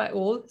 worshipped by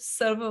all,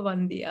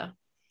 Sarvavandya,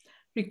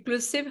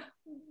 reclusive,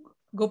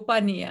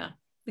 Gopaniya,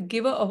 the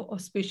giver of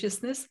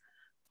auspiciousness,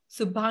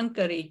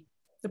 Subhankari,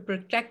 the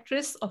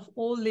protectress of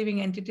all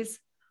living entities,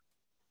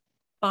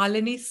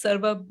 Palini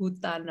Sarva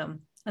Bhutanam,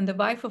 and the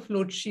wife of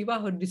Lord Shiva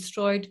who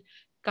destroyed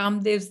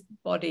Kamdev's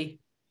body,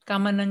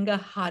 Kamananga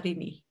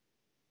Harini.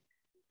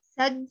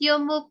 Sadhya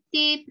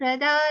Mukti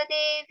Prada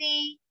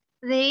Devi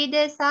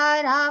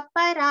Vedasara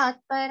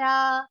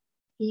Paratpara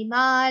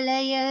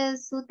Himalaya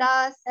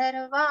Sutta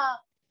Sarva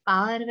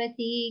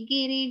Parvati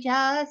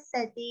Girija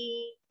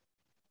Sati.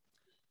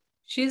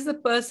 She is the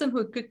person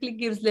who quickly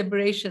gives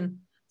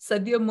liberation,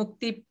 Sadhya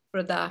Mukti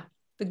Prada,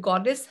 the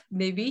goddess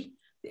Devi,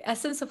 the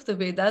essence of the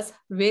Vedas,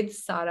 Ved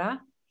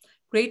Sara,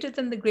 greater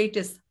than the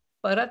greatest,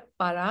 Parat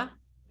Para,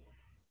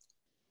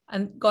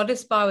 and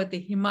goddess Parvati,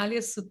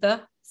 Himalaya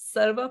Sutta,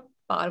 Sarva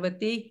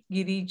Parvati,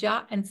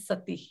 Girija, and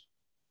Sati.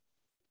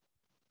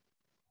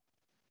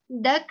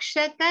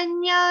 Daksha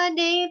Kanya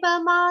Deva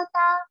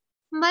Mata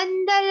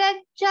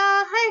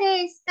Mandalajja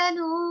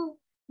Harestanu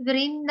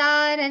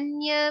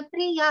Vrindaranya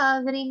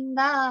Priya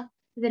Vrinda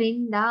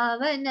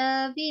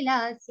Vrindavana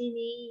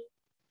Vilasini.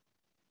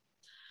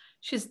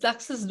 She is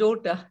Daksha's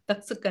daughter,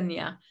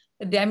 Daksakanya,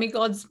 the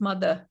demigod's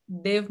mother,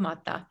 Dev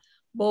Mata,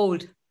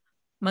 bold,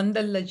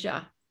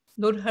 Mandalaja,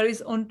 Lord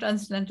Hari's own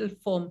transcendental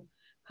form,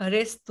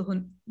 Hares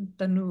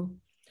Tanu,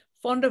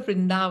 fond of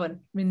Vrindavan,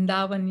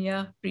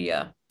 Vrindavanya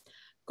Priya,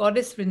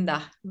 goddess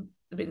Vrinda,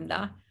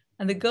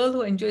 and the girl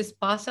who enjoys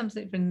pastimes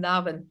at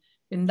Vrindavan,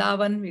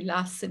 Vrindavan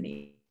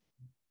Vilasini.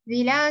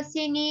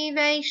 Vilasini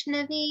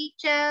Vaishnavi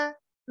cha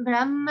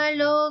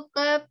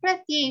Brahmaloka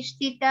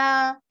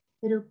Pratishtita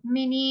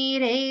Rukmini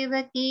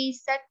Revati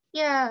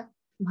Satya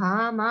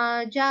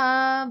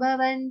Bhamaja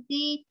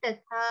Bhavanti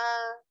Tatha.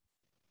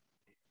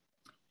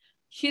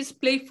 She is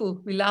playful,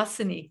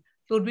 Vilasini,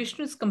 Lord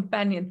Vishnu's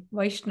companion,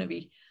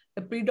 Vaishnavi,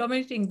 the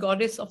predominating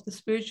goddess of the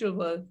spiritual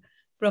world,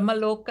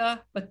 Brahmaloka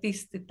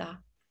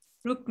Patistita,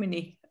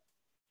 Rukmini,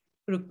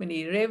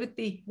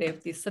 Revati,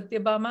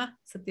 Satyabhama,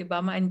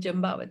 and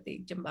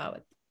Jambavati.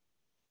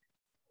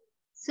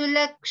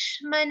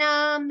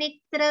 Sulakshmana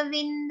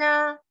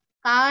Mitravinda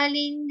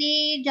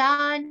Kalindi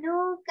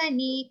Janu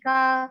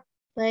Kanika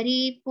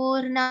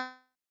Paripurna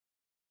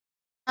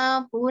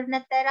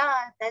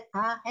Purnatara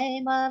Tatha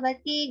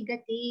Hemavati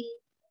Gati.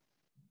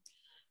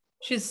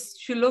 She's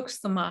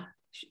Shuloksma,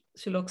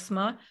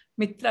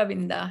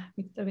 Mitravinda,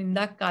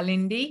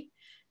 Kalindi,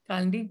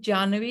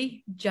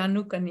 Janavi,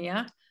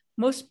 Janukanya,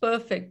 most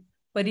perfect,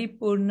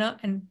 Paripurna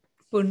and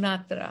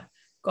Purnatara,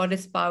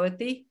 goddess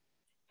Parvati,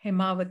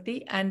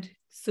 Hemavati, and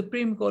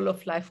supreme goal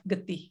of life,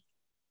 Gati.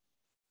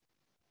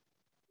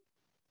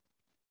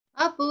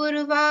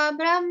 Apurva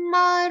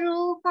Brahma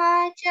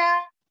Rupacha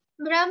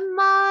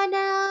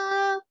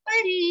Brahmana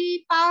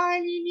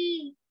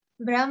Paripalini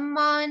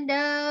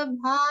Brahmanda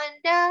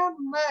Bhanda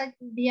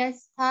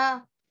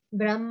Madhyastha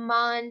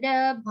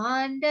Brahmanda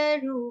Bhanda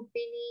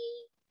Rupini.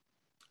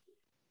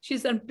 She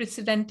is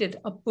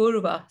unprecedented,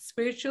 Apurva,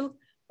 spiritual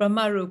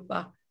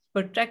Brahmarupa,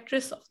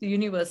 protectress of the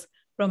universe,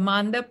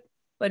 Brahmanda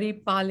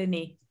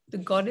Paripalini, the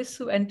goddess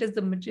who enters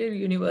the material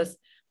universe,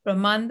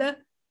 Brahmanda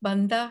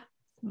Bandha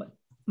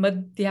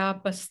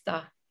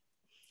Madhyapasta,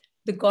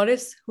 the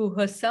goddess who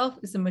herself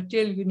is the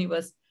material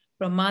universe,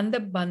 Pramanda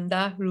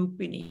Banda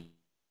Rupini.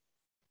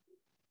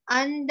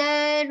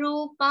 Anda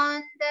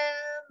Rupanda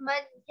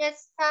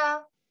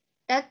Madhyastha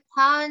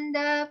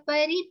Tathanda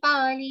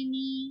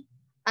Paripalini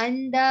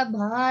Anda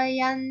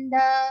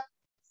Bhayanda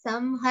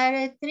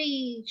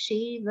Samharatri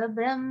Shiva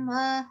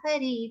Brahma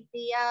Hari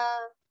Priya.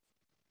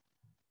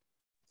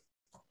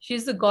 She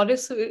is the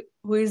goddess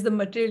who is the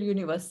material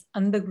universe,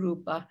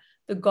 Andagrupa,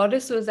 the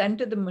goddess who has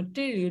entered the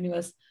material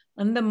universe,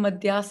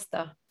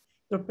 Andamadhyastha,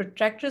 the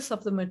protectress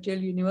of the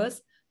material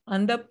universe,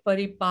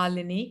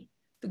 Andaparipalini,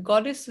 the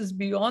goddess who is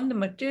beyond the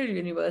material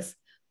universe,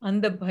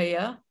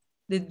 Andabhaya,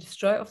 the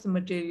destroyer of the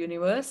material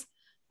universe,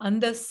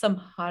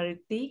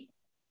 Andasamharati,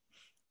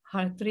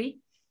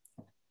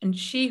 and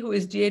she who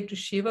is dear to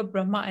Shiva,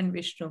 Brahma, and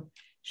Vishnu,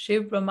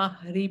 Shiv Brahma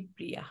Hari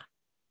Priya.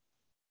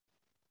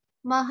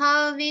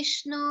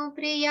 Mahavishnu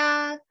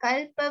Priya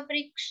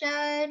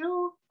Kalpavriksha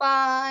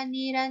Rupa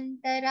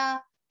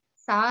Nirantara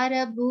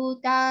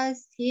Sarabhuta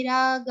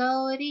Sthira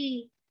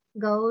Gauri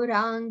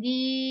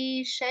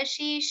Gaurangi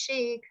Shashi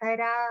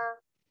Shekhara.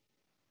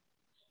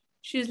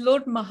 She is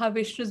Lord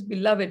Mahavishnu's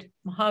beloved,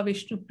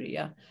 Mahavishnu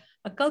Priya,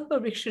 a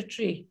Kalpavriksha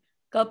tree,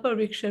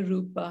 Kalpavriksha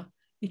Rupa,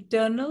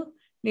 eternal,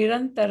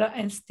 Nirantara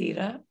and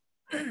Sthira,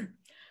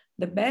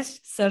 the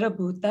best,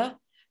 Sarabhuta,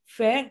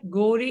 fair,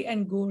 Gauri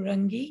and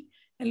Gaurangi,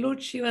 and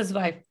Lord Shiva's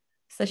wife,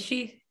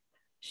 Sashi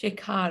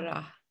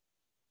Shekhara.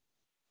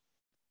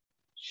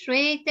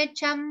 Shweta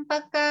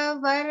Champaka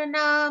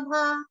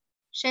Varnabha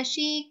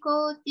Shashi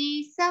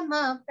Koti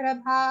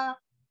Samaprabha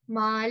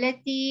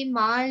Malati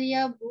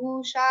Malya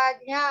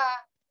Bhushadhya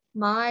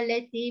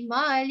Malati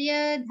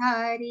Malya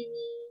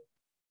Dharini.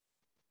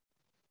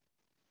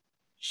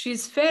 She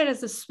is fair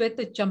as a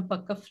Sweta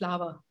Champaka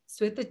flower,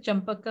 Sweta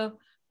Champaka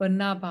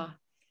Varnabha,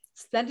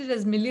 splendid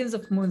as millions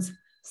of moons,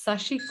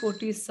 Sashi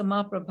Koti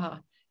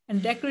Samaprabha,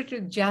 and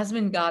decorated with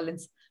jasmine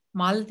garlands,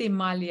 Malati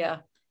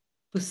Malya,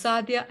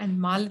 Pusadya and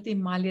Malati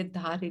Malya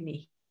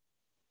Dharini.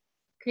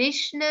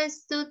 Krishna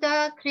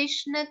Stuta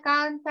Krishna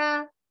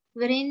Kanta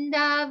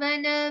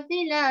Vrindavana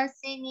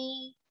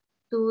Vilasini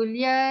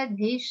Tulya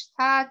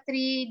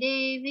Dhishthatri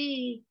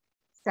Devi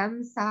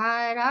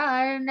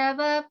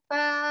Samsararnava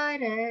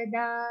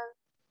Parada.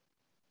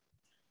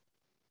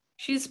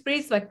 She is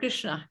praised by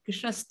Krishna,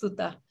 Krishna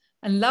Stuta,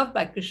 and loved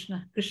by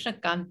Krishna, Krishna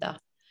Kanta.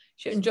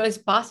 She enjoys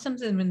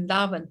pastimes in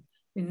Vrindavan,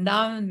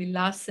 Vrindavan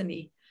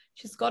Vilasini.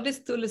 She's goddess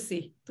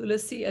Tulasi,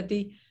 Tulasi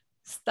Adi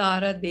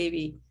Stara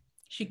Devi.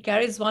 She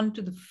carries one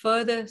to the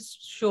further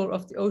shore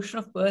of the ocean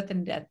of birth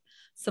and death,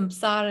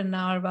 Samsara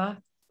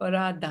Narva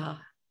Parada.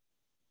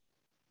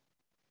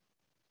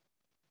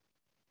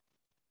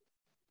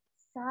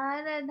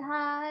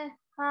 Saradha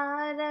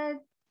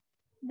Harad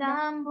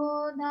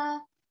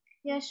Dambodha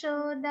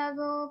Yashoda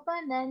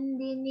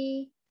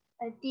Gopanandini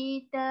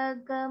Atita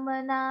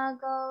Gamana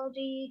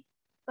Gauri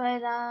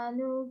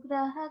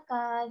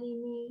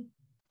Paranugrahakarini.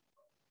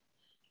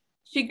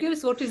 She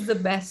gives what is the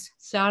best,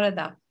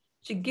 Sharada.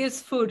 She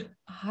gives food,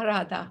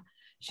 Harada.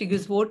 She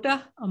gives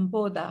water,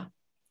 Amboda.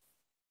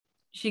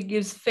 She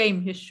gives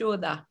fame,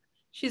 Yashoda.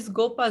 She's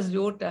Gopa's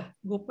daughter,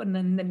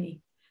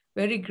 Gopanandani,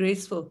 very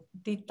graceful,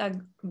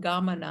 Tita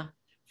Gamana,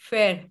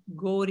 fair,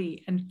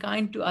 Gauri, and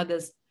kind to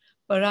others,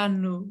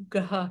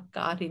 Paranugraha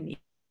Karini.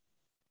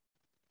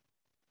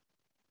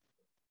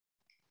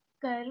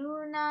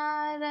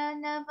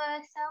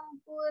 Karunaranava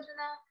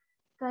Sampurna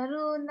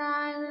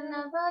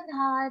Karunaranava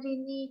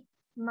Dharini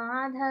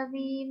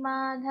Madhavi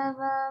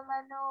Madhava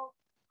Mano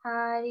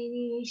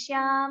Harini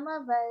Shyama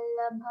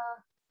Vallabha.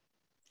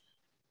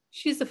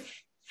 She's a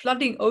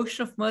flooding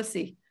ocean of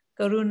mercy,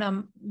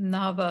 Karuna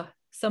Nava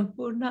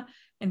Sampurna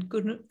and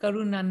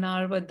Karuna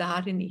Narva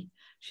Dharini.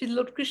 She's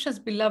Lord Krishna's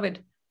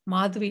beloved,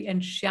 Madhavi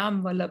and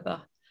Shyam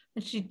Vallabha.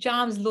 And she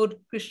charms Lord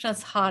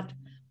Krishna's heart,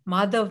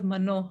 Madhav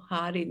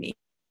Manoharini.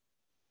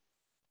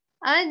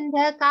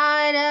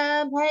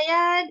 Andhakara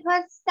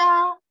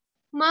Bhayadhvasta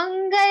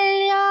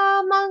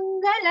Mangalya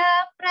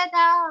Mangala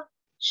Prada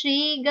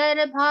Shri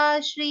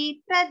Garbha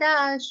Shri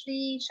Prada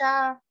Shri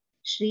Sha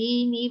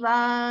Shri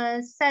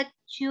Nivas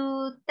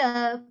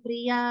Achyuta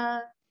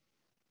Priya.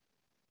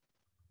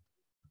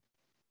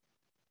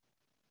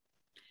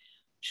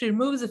 She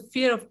removes the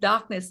fear of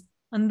darkness,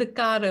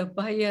 Andhakara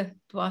Bhaya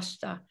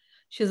Tvashta.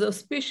 She is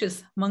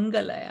auspicious,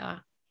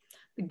 Mangalaya,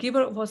 the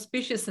giver of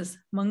auspiciousness,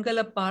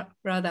 Mangala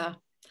Prada,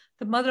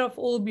 the mother of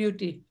all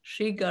beauty,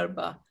 Sri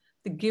Garbha,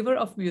 the giver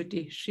of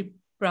beauty, Sri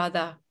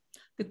Prada,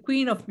 the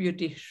queen of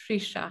beauty, Sri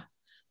Sha,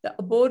 the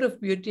abode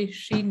of beauty,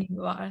 Sri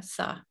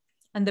Nivasa,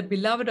 and the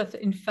beloved of the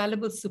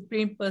infallible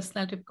Supreme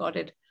Personality of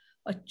Godhead,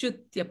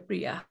 Achyutya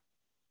Priya.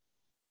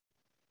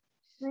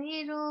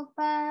 Sri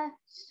Rupa,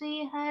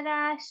 Sri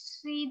Hara,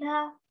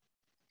 Sridha,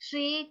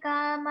 Sri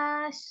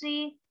Kama,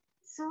 Sri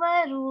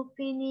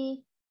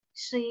Swarupini,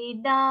 Sri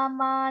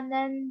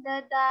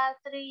Damananda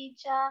Datri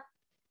Cha,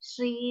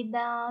 Sri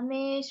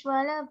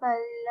Dameshwara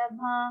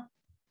Vallabha.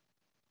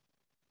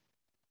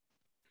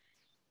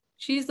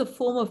 She is the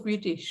form of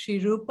beauty, Sri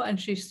Rupa and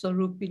Sri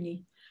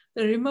Swarupini,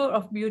 the remover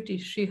of beauty,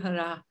 Sri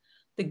Hara,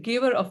 the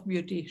giver of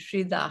beauty,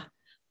 Sri Da,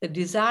 the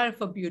desire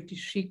for beauty,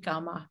 Sri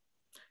Kama,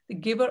 the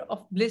giver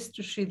of bliss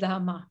to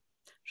Sridhama,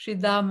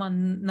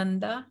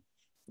 Sridhamananda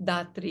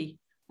Datri,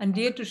 and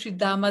dear to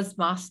Sridhama's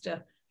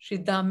master,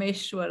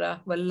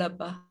 Sridhameshwara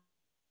Vallabha.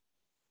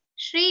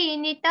 Shri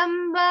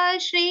Nitamba,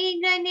 Shri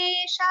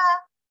Ganesha,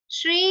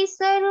 Shri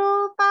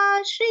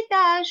Sarupa,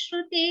 Shrita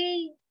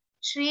Shruti,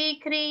 Shri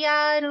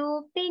Kriya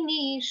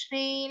Rupini,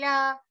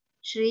 Shrila,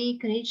 Shri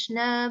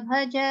Krishna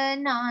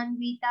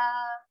Bhajananvita.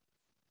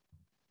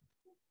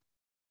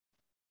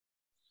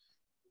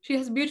 She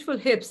has beautiful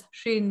hips,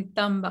 Shri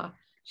Nitamba.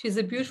 She is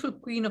a beautiful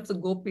queen of the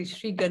gopis,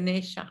 Shri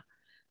Ganesha.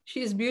 She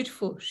is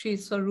beautiful, Shri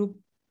Swarup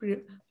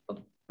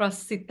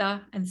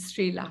Prasita and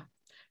Srila.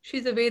 She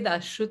is a Veda,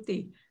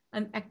 Shruti,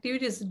 and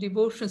activities of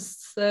devotional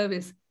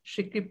service,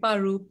 Shri Kripa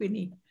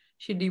Rupini.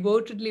 She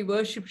devotedly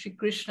worships Shri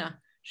Krishna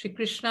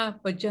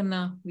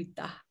Bhajana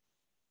Vita.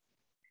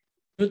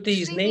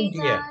 Shruti is named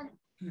here.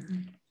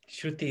 Sridhar.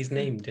 Shruti is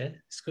named, yeah?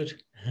 It's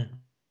good.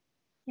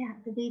 Yeah,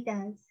 the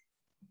Vedas.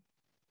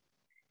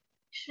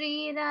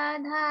 Shri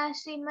Radha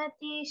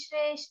Srimati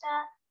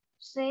Shrestha,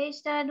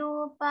 Shrestha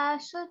Rupa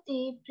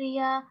Shruti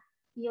Priya,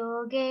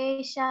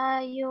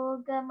 Yogesha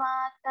Yoga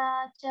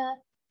Mata Cha,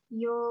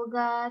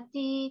 Yoga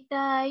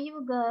Tita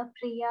Yuga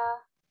Priya.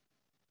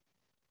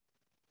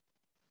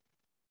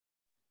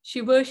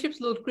 She worships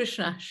Lord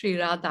Krishna, Sri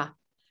Radha.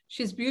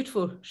 She's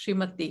beautiful,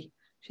 Srimati.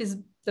 She's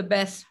the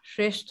best,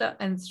 Shrestha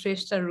and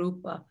Shrestha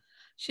Rupa.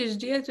 She's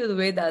dear to the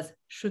Vedas,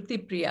 Shruti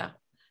Priya,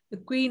 the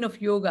queen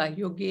of yoga,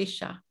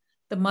 Yogesha,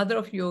 the mother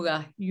of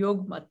yoga,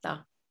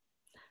 Yogmata,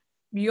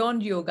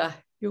 beyond yoga,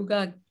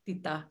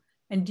 Yogatita,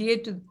 and dear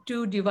to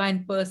two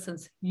divine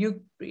persons,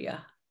 Yug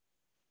Priya.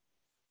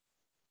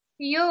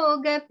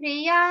 Yoga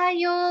Priya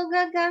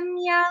Yoga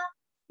Gamya,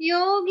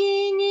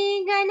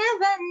 Yogini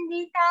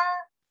Ganavandita,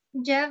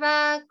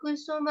 Java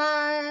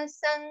Kusuma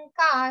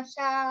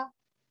Sankasha,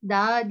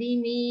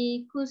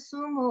 Dadini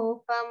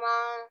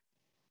Kusumopama.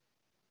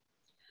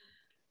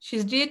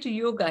 She's dear to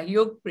yoga,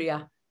 Yog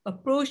Priya,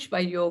 approached by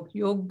Yog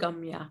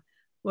Gamya,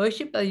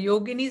 worshipped by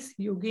yoginis,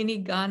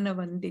 Yogini Gana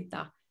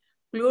Vandita,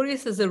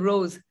 glorious as a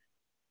rose,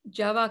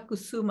 Java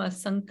Kusuma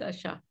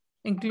Sankasha,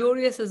 and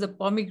glorious as a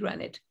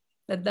pomegranate,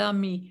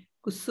 Dadami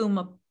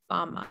Kusuma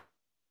Pama.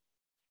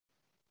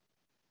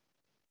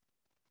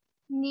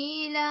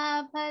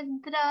 Nila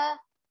Bhadra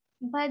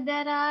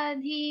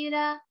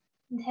Bhadaradhira,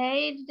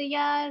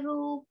 Dhairya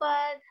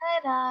Rupa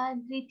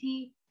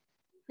Dharadrithi,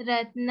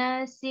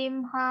 Ratna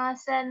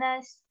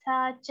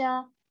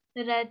Simhasanasthacha,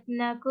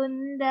 Ratna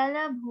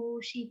Kundala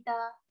Bhushita.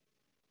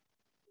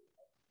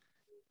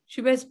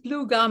 She wears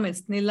blue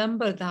garments,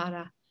 Nilambar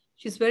Dhara.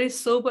 She's very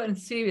sober and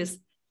serious,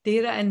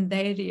 Dhira and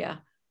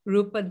Dhairya,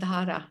 Rupa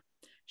Dhara.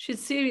 She's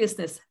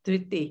seriousness,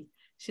 Dhriti.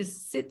 She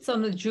sits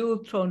on a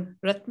jewel throne,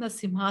 Ratna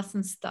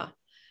Simhasanstha.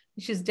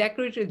 She's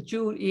decorated with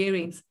jewel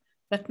earrings,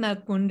 Ratna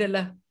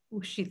Kundala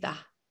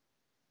Ushita.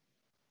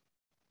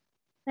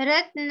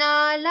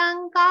 Ratna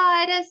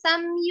Lankara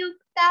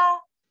Samyukta,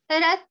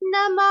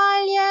 Ratna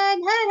Malya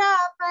Dhara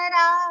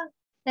Para,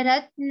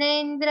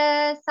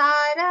 Ratnendra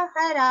Sara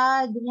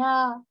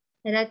Haradhya,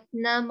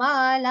 Ratna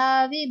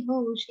Mala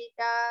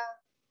Vibhushita.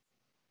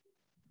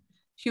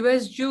 She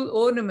wears jewel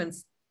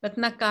ornaments,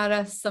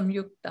 Ratnakara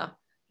Samyukta,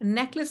 a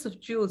necklace of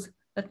jewels,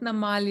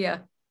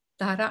 Ratnamalya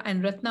Dhara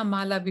and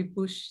Ratnamala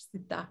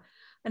Vibhushita,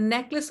 a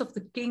necklace of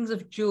the kings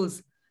of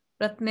jewels,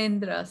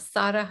 Ratnendra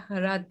Sara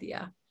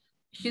Haradhya.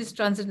 She is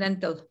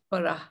transcendental,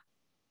 Para.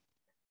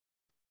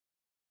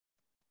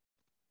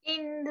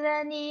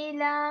 Indra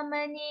Nila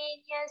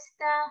Mani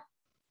Nyasta,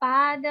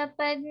 Pada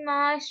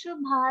Padma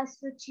Shubha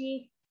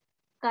Suchi,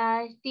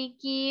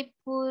 Kartiki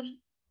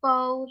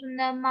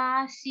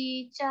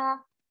Purnamasi Cha,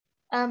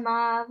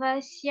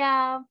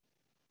 Amavasya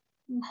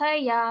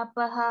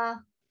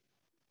Bhayapaha.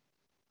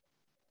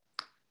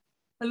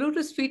 Her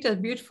lotus feet are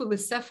beautiful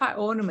with sapphire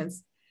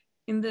ornaments,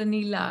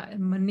 Indranila,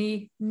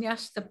 Mani,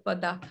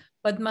 Nyashtapada,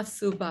 Padma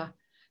Subha.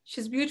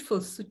 She's beautiful,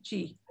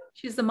 Suchi.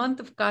 She's the month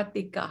of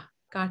Kartika,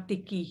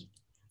 Kartiki,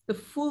 the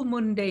full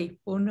moon day,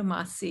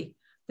 Purnamasi,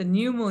 the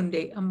new moon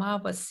day,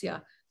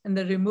 Amavasya, and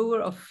the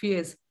remover of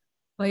fears,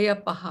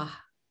 Vayapaha.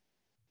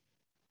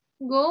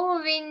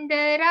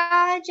 Govinda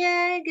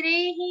Raja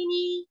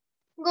Grihini,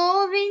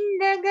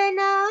 Govinda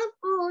Gana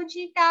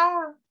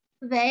Pujita,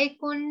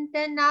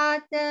 Vaikunta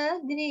Nata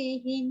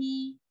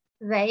Grihini,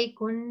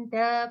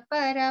 Vaikunta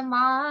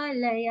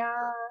Paramalaya.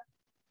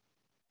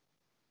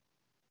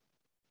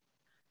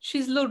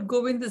 She's Lord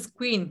Govinda's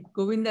queen,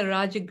 Govinda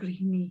Raja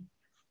Grihini,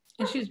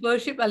 and she's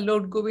worshipped by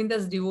Lord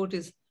Govinda's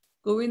devotees,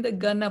 Govinda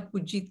Gana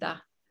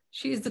Pujita.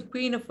 She is the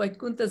queen of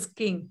Vaikunta's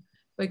king,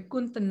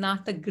 Vaikunta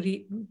Nata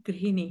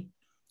Grihini,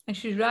 and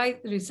she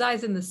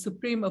resides in the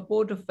supreme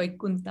abode of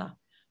Vaikunta,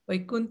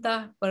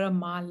 Vaikunta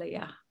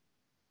Paramalaya.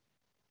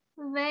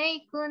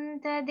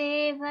 Vaikunta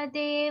Deva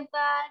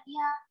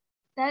Devadya,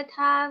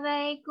 Tatha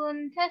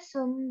Vaikunta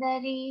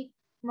Sundari,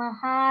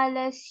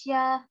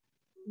 Mahalasya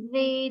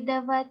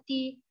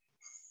Vedavati,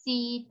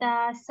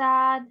 Sita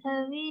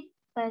Sadhavit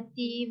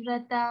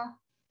Pativrata.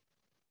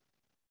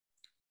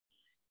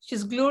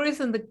 She's glorious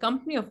in the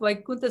company of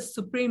Vaikunta's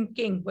supreme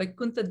king,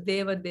 Vaikunta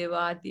Deva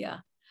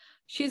Devadya.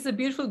 She is the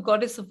beautiful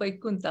goddess of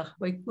Vaikuntha,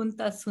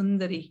 Vaikuntha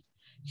Sundari.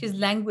 She is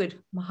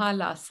languid,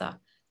 Mahalasa,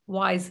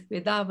 wise,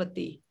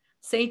 Vedavati,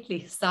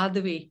 saintly,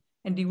 Sadhavi,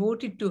 and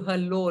devoted to her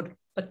Lord,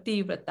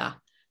 Pativrata.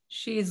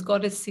 She is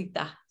goddess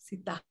Sita,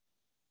 Sita.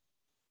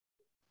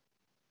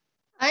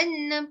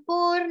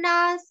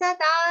 Annapurna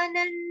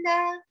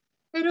Sadananda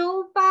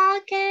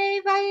Rupa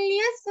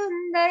Kaivalya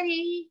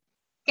Sundari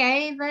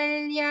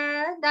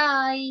Kaivalya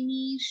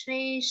Daini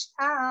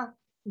Shrestha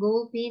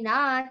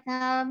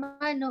Gopinatha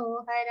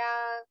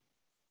Manohara.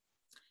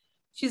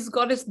 She is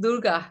goddess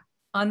Durga,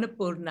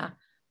 Annapurna.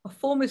 Her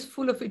form is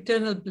full of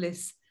eternal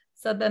bliss,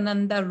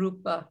 Sadananda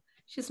Rupa.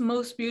 She is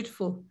most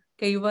beautiful,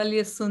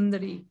 Kaivalya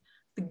Sundari,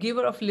 the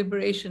giver of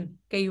liberation,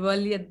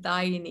 Kaivalya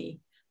Daini,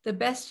 the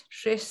best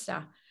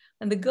Shrestha,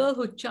 and the girl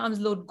who charms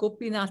Lord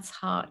Gopinath's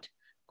heart,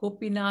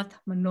 Gopinath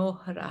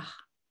Manohara.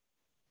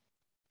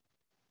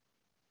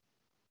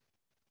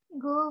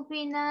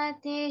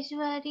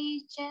 Gopinatheshwari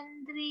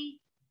Chandri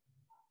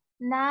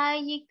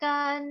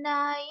Nayika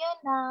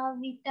Nayana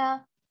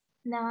Vita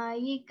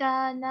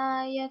Nayika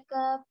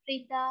Nayaka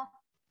Prita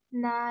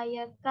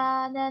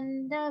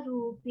Nayakananda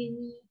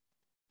Rupini.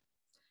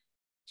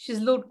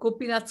 She's Lord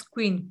Gopinath's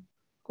queen,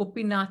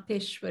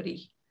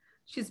 Gopinatheshwari.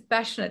 She's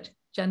passionate,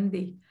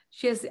 Chandi.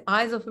 She has the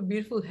eyes of a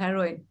beautiful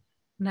heroine,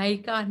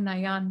 Naika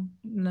Nayan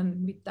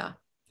Nanvita.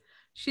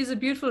 She's a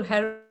beautiful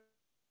heroine.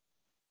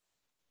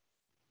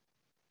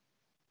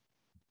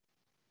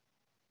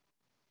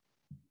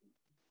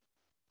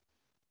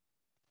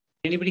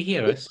 Anybody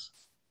hear us?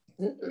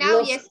 Now,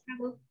 yes,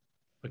 Prabhu.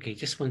 Okay,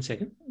 just 1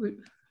 second.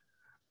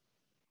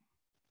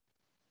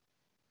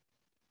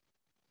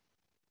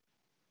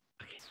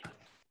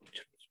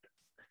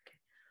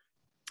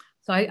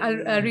 So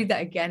I'll read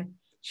that again.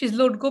 She's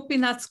Lord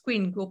Gopinath's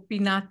queen,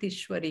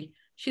 Gopinatheshwari.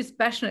 She's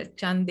passionate,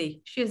 Chandi.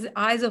 She has the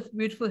eyes of a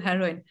beautiful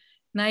heroine,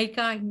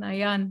 Naika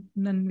Nayan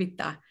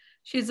Nanvita.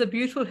 She's a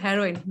beautiful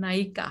heroine,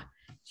 Naika.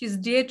 She's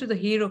dear to the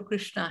hero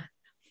Krishna,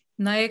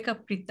 Nayaka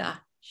Prita.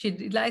 She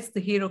delights the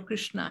hero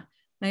Krishna,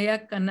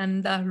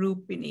 Nayakananda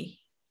Rupini.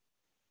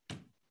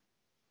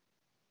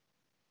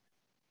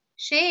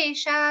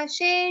 Shesha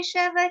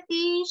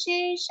Sheshavati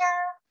Shesha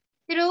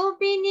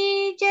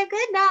Rupini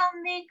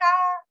Jagadambika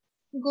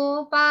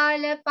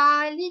Gopala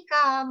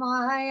Palika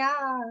Maya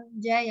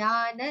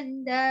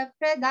Jayananda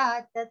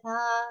Pradatata.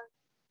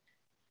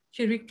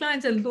 She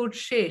reclines at Lord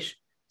Shesh,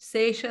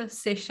 Sesha,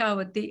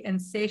 Seshavati, and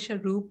Sesha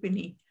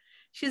Rupini.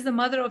 She is the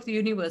mother of the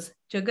universe,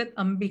 Jagat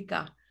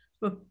Ambika,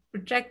 the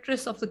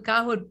protectress of the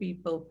cowherd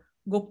people,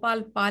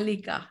 Gopal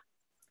Palika,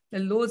 the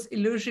Lord's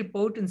illusory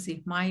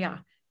potency,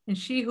 Maya, and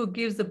she who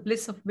gives the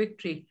bliss of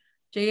victory,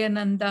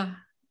 Jayananda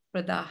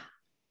Prada.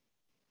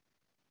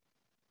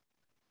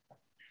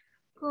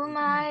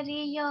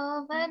 Kumari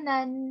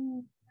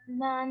Yovananda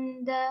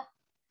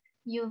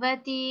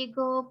Yuvati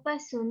Gopa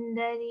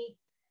Sundari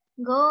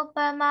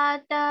Gopa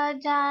Mata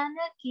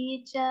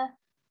Janaki cha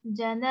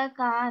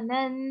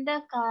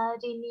Janakananda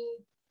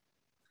Karini.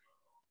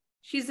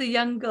 She's a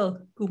young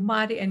girl,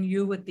 Kumari and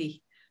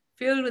Yuvati,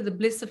 filled with the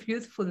bliss of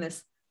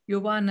youthfulness,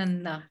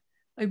 Yuvananda,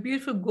 a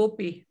beautiful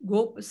Gopi,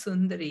 Gopa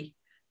Sundari,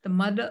 the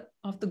mother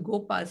of the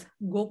Gopas,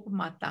 Gopa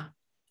Mata,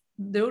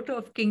 daughter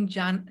of King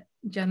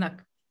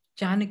Janak,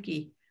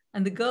 Janaki,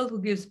 and the girl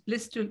who gives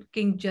bliss to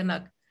King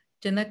Janak,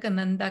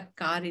 Janakananda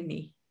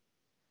Karini.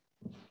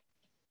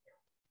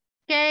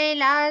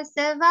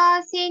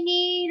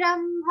 Kailasavasini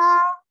Rambha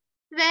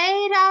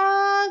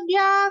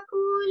Vairagya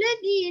Kula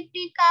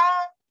Deepika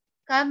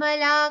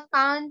Kamala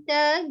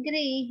Kanta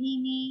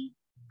Grihini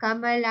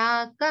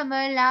Kamala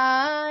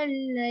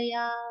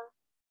Kamalalaya.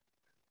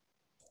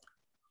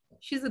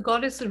 She's the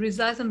goddess who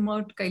resides on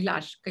Mount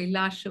Kailash,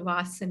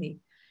 Kailashavasini.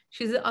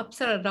 She's the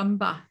Apsara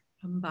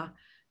Ramba.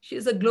 She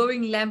is a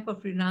glowing lamp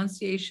of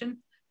renunciation,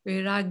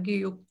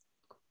 Vairagya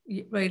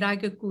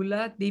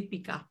Kula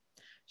Deepika.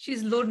 She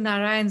is Lord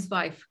Narayan's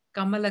wife,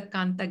 Kamala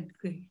Kanta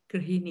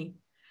Grihini.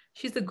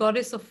 She's the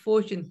goddess of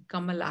fortune,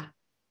 Kamala,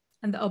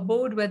 and the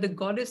abode where the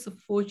goddess of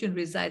fortune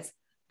resides,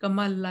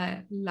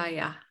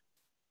 Kamalalaya.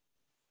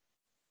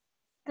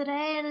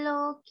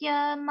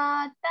 Trailokya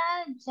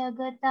Mata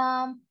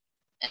Jagatam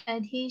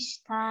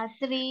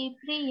Adhishthatri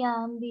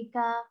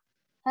Priyambika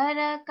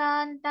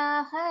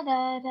Harakanta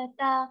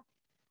Hararata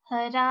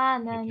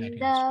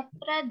Harananda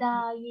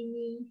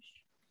Pradayini.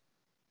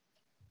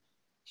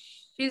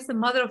 She is the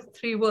mother of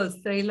three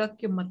worlds,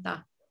 Trailokya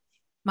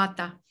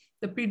Mata,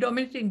 the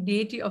predominating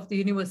deity of the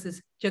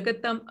universes,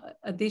 Jagatam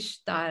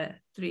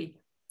Adhishtatri,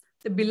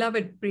 the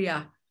beloved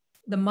Priya,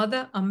 the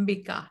mother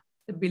Ambika,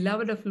 the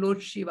beloved of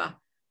Lord Shiva,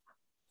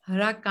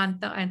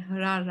 Harakanta and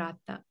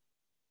Hararata,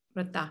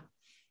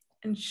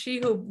 and she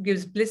who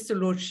gives bliss to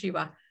Lord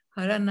Shiva,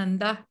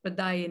 Harananda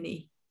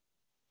Pradayini.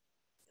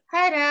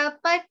 Hara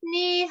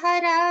Patni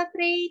Hara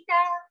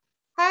Prita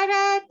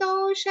Hara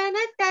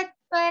Toshana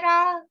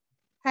Tatpara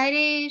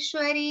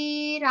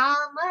Hareshwari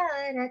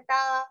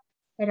Ramarata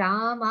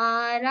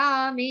Rama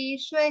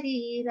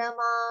Rameshwari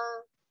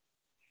Rama.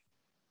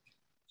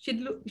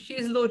 She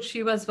is Lord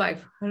Shiva's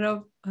wife,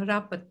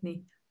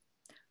 Harapatni.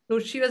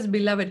 Lord Shiva's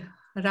beloved,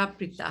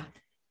 Haraprita,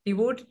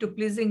 devoted to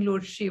pleasing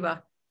Lord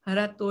Shiva,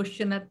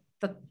 Haratoshana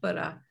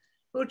Tatpara,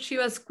 Lord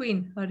Shiva's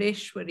queen,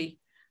 Hareshwari,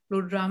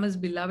 Lord Rama's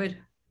beloved,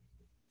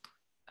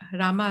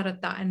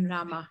 Ramarata and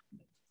Rama,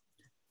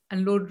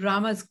 and Lord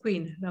Rama's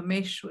queen,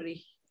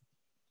 Rameshwari.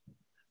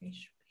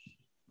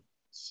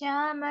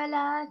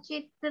 Shyamala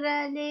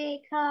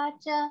Chitralekha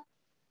cha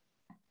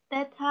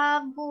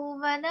Tatha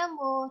Bhuvana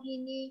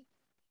Mohini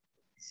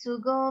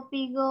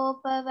Sugopi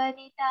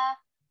Gopavanita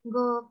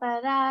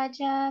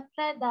Goparaja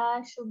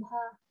Prada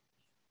Shubha.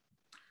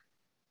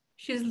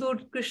 She is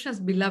Lord Krishna's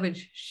beloved,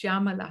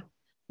 Shyamala,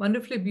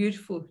 wonderfully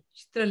beautiful,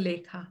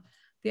 Chitralekha,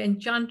 the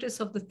enchantress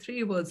of the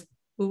three worlds,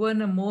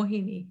 Bhuvana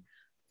Mohini,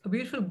 a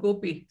beautiful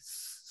gopi,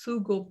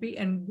 Sugopi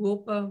and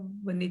Gopa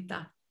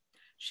Vanita.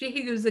 She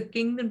who gives the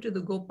kingdom to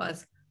the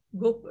Gopas,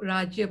 Gop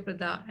Rajya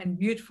Prada, and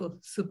beautiful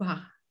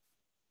Subha.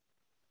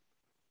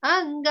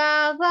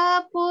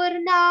 Angava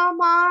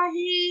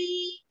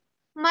Purnamahi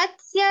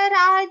Matsya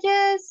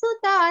Raja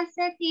Suta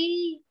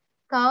Sati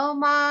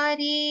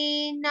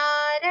Kaumari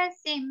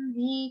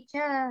Narasimhi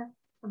cha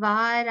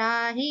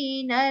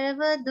Varahi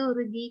Narva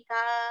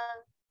Durgika.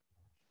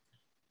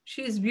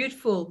 She is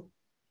beautiful,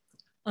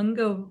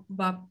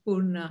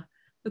 Angavapurna,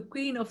 the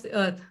queen of the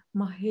earth,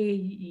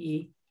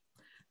 Maheyi,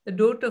 the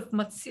daughter of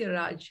Matsya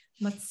Raj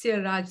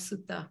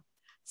Sutta,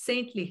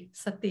 saintly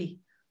Sati,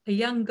 a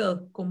young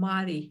girl,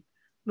 Kumari,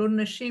 Lord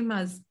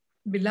Nrsimha's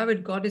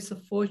beloved goddess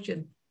of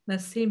fortune,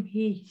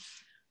 Nasimhi,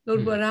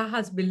 Lord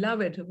Varaha's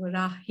beloved,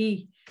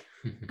 Varahi,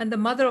 and the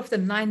mother of the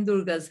 9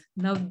 Durgas,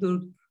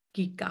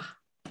 Navdurgika.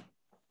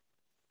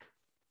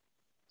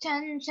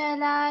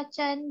 Chanchala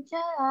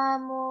Chanchala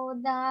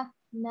Moda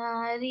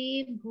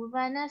Nari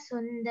Bhuvana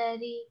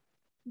Sundari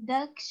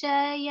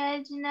Daksha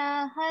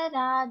Yajna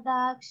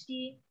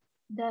Haradakshi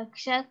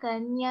Daksha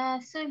Kanya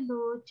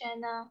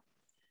Suluchana.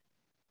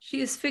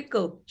 She is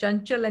fickle,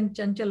 Chanchal and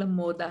Chanchala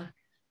Moda,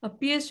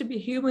 appears to be a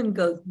human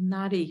girl,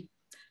 Nari,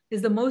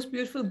 is the most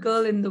beautiful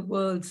girl in the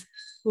world,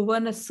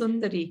 Bhuvana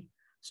Sundari,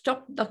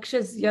 stopped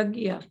Daksha's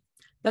Yagya,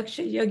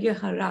 Daksha Yagya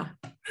Hara,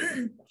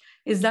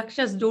 is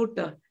Daksha's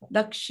daughter,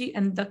 Dakshi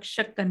and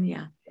Daksha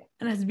Kanya,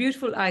 and has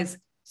beautiful eyes,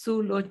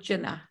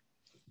 Sulochana.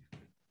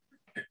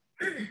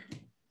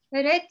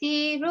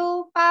 Rati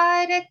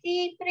Rupa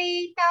Rati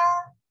Prita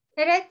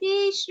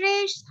Rati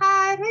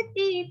Shrestha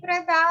Rati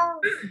Prada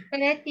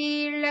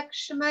Rati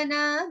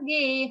Lakshmana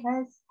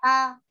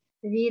Gehastha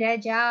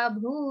Viraja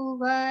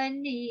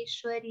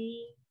Bhuvaneshwari.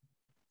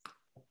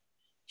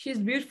 She is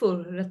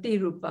beautiful, Rati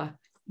Rupa,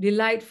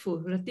 delightful,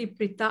 Rati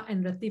Prita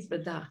and Rati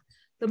Prada.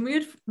 The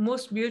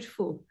most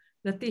beautiful,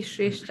 Rati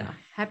Shrestha,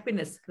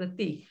 happiness,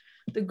 Rati,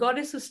 the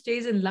goddess who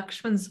stays in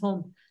Lakshman's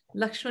home,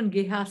 Lakshman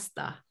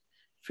Gehastha,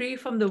 free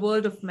from the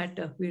world of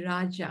matter,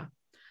 Viraja,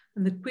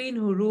 and the queen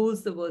who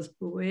rules the world,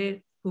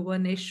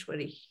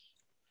 Bhuvaneshwari.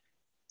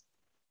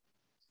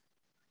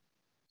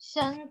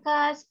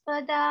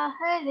 Shankaspada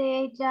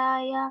Hare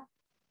Jaya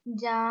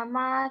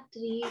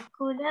Jamatri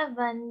Kula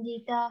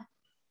Vandita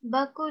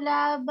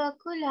Bakula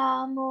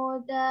Bakula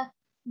Moda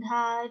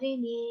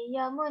Dharini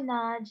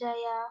Yamuna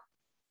Jaya.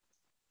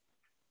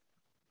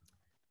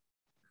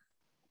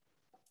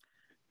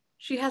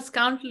 She has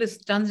countless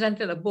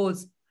transcendental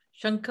abodes,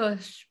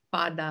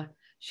 Shankaspada.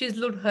 She is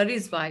Lord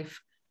Hari's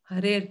wife,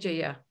 Hare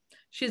Jaya.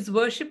 She is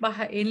worshipped by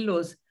her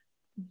in-laws,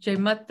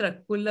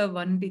 Jaimatra Kula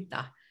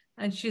Vandita,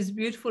 and she is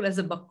beautiful as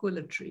a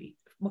bakula tree,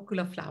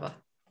 bakula flower.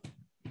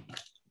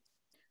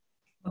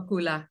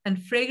 Bakula,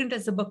 and fragrant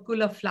as a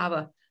bakula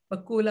flower,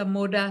 Bakula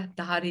Moda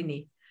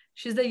Dharini.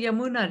 She is the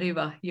Yamuna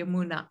river,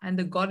 Yamuna, and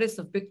the goddess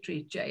of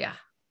victory, Jaya.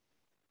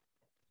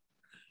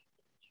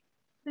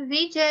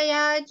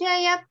 Vijaya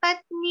Jaya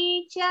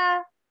Patni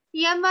cha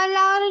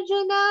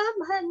Yamalarjuna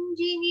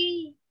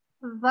Bhanjini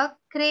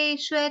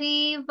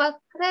Vakreshwari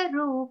Vakra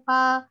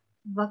Rupa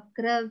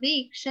Vakra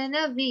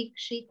Vikshana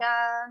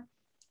Vikshita.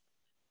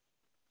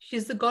 She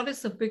is the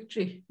goddess of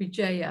victory,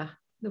 Vijaya,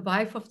 the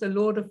wife of the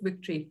Lord of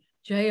victory,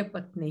 Jaya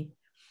Patni,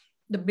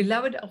 the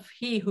beloved of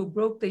he who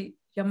broke the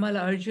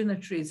Yamala Arjuna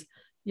trees,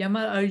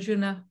 Yamal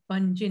Arjuna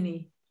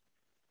Bhanjini,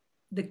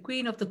 the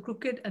queen of the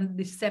crooked and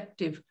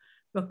deceptive,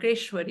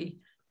 Vakreshwari,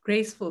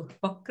 graceful,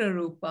 Vakra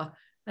Rupa,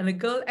 and a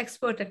girl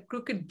expert at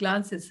crooked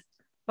glances,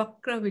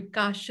 Vakra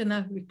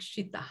Vikashana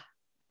Vikshita.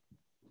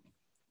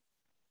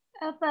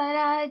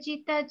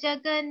 Aparajita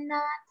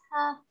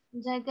Jagannatha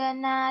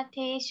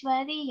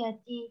Jagannatheshwari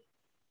Yati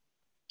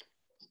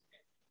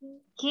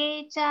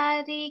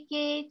Kechari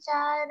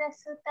Kechara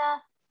Sutta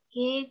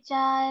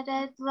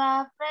Kecharadva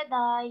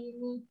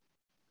Pradayini.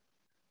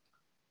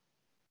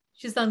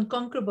 She's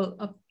unconquerable,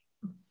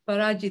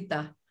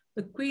 Parajita,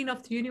 the queen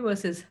of the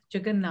universes,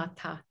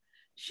 Jagannatha.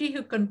 She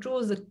who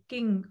controls the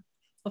king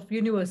of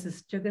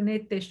universes,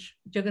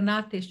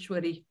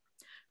 Jagannatheshwari,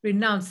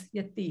 renounced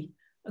Yati,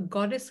 a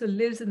goddess who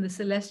lives in the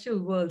celestial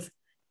worlds,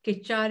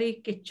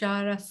 Kechari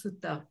Kechara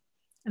Sutta,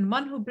 and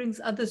one who brings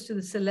others to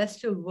the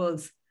celestial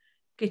worlds,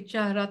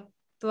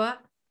 Kecharatva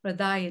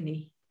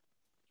Pradayani.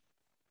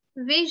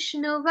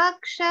 Vishnu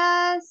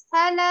Vaksha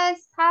Sthala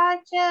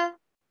Sthacha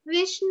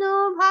Vishnu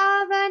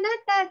भावन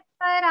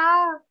तत्परा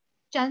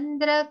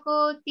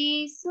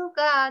चंद्रकोटि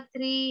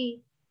सुगात्री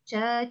च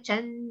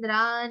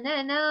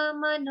चंद्रानन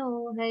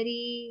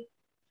मनोहरी.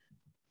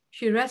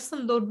 She rests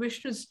on Lord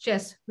Vishnu's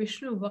chest,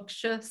 Vishnu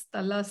Vaksha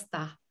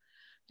Stalasta.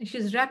 And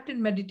she's wrapped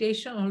in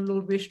meditation on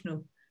Lord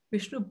Vishnu,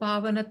 Vishnu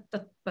Bhavana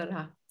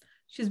Tatpara.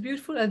 She's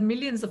beautiful as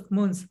millions of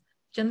moons,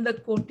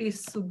 Chandakoti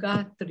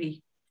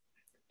Sugatri.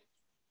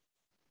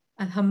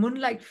 And her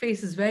moon-like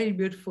face is very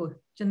beautiful,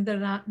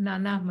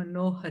 Chandranana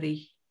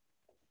Manohari.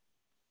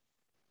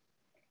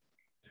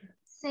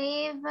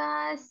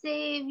 Seva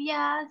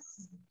Sevya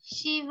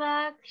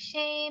Shiva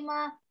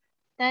Kshema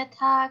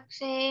Tatha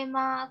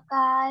Kshema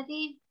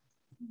Kari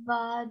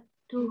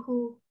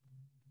Vadhuhu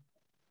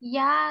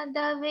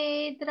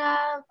Yadavedra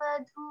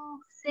Vadhu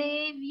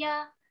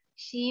Sevya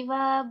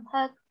Shiva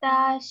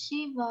Bhakta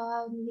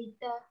Shiva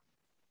Mita.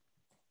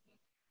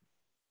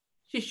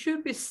 She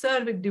should be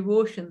served with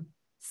devotion,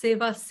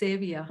 Seva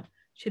Sevya.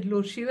 She is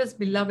Lord Shiva's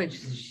beloved,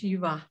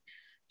 Shiva.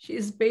 She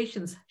is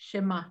patience,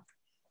 Shema.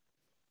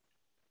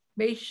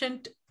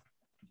 Patient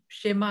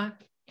Shema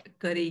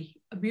Kari,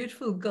 a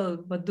beautiful girl,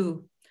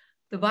 Vadhu,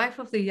 the wife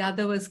of the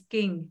Yadava's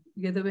king,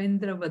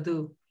 Yadavendra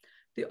Vadhu.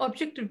 The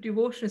object of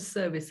devotion is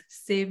service,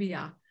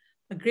 Sevya,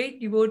 a great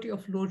devotee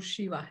of Lord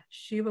Shiva,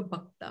 Shiva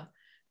Bhakta,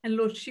 and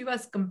Lord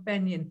Shiva's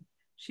companion,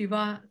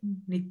 Shiva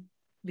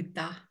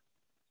Nivita.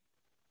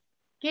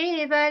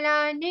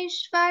 Kevala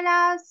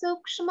Nishvala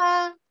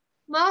Sukshma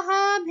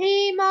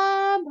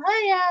Mahabhima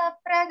Bhaya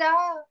Prada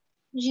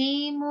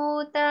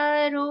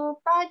Jimuta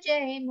Rupa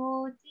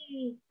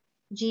Jaimoti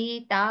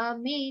Jita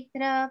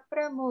Mitra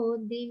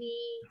Pramodini.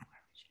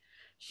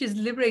 She is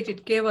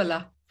liberated,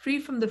 Kevala, free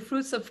from the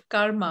fruits of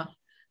karma,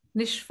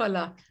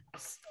 Nishphala,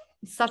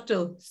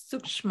 subtle,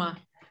 Sukshma,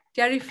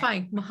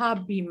 terrifying,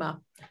 Mahabhima,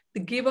 the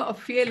giver of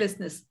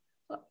fearlessness,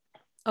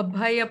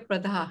 Abhaya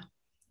Pradha,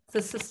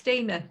 the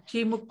sustainer,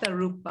 Jimukta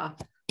Rupa,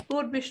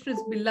 Lord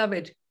Vishnu's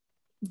beloved,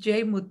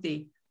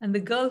 Jaimuti, and the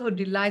girl who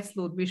delights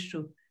Lord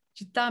Vishnu,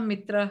 Chita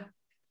Mitra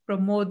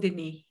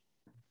Pramodini.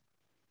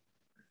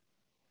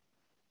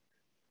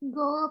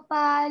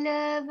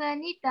 Gopala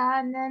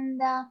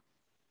Vanitananda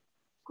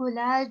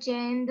Kula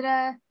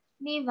Jendra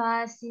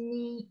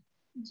Nivasini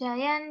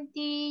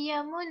Jayanti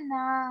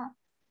Yamuna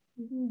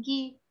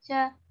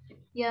Gicha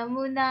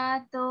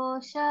Yamuna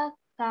Tosha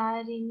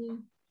Karini.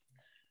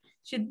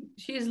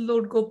 She is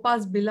Lord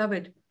Gopal's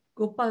beloved,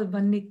 Gopal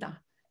Vanita,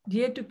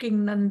 dear to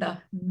King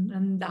Nanda,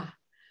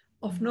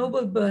 of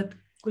noble birth,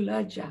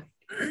 Kulaja,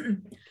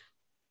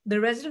 the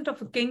resident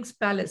of a king's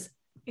palace,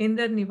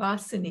 Indra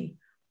Nivasini,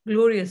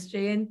 glorious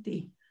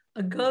Jayanti,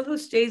 a girl who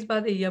stays by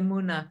the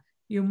Yamuna,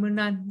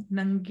 Yamuna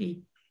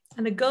Nangi,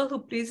 and a girl who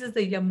pleases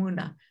the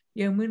Yamuna,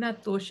 Yamuna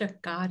Tosha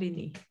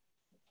Karini.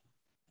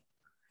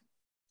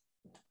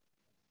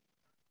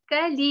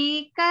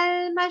 Kali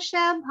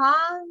Kalmasha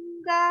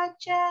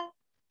Bhangacha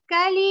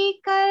Kali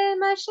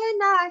Kalmasha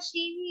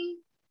Nashini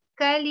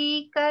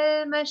Kali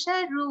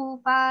Kalmasha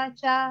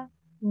Rupacha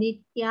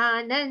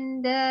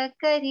Nityananda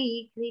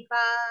Kari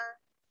Kripa.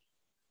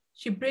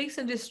 She breaks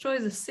and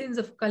destroys the sins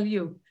of Kali,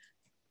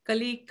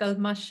 Kali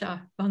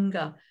Kalmasha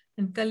Bhanga,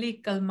 and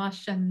Kali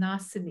Kalmasha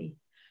Nasini.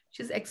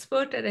 She is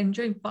expert at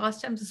enjoying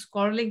pastimes of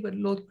quarreling with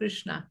Lord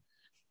Krishna,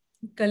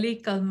 Kali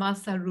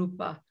Kalmasa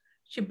Rupa.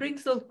 She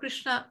brings Lord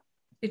Krishna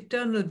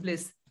eternal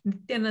bliss,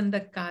 Nityananda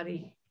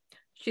Kari.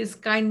 She is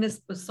kindness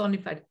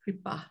personified,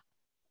 Kripa.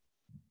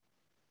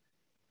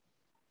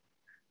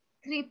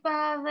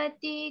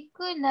 Kripavati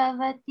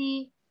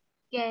Kulavati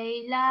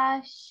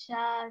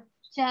Kailasha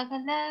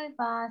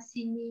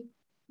Chagalavasini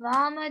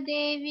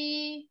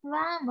Vamadevi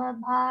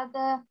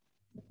Vamabhaga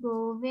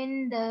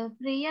Govinda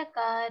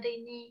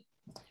Priyakarini.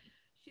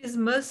 She is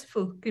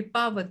merciful,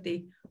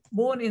 Kripavati,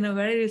 born in a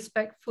very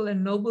respectful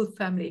and noble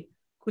family,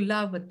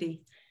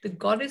 Kulavati, the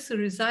goddess who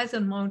resides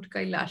on Mount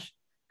Kailash,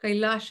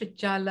 Kailasha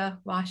Chala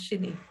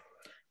Vashini.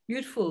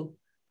 Beautiful,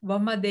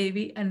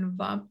 Vamadevi and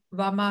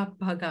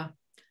Vamabhaga,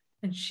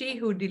 and she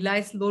who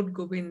delights Lord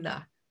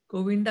Govinda,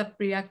 Govinda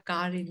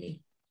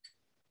Priyakarini.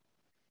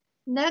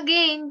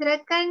 Nagendra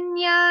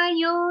Kanya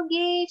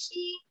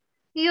Yogeshi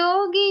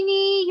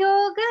Yogini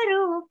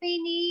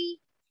Yogarupini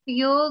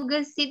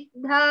Yoga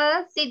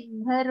Siddha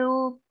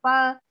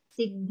Siddharupa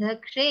Siddha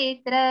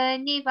Kshetra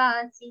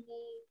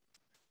Nivasini.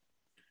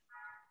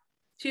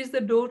 She is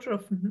the daughter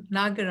of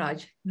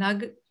Nagaraj,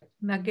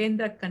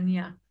 Nagendra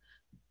Kanya,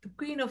 the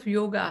queen of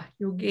yoga,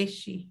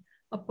 Yogeshi,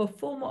 a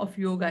performer of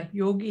yoga,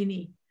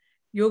 Yogini,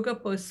 yoga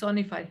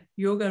personified,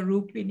 Yoga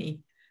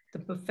Rupini, the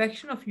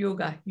perfection of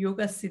yoga,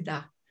 Yoga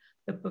Siddha,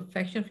 the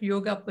perfection of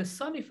yoga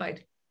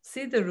personified,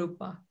 Siddha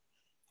Rupa,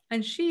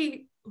 and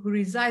she who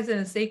resides in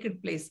a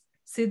sacred place,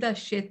 Siddha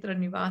Kshetra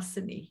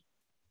Nivasini.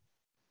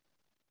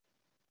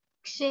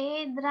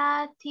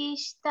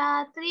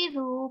 Kshedrathishta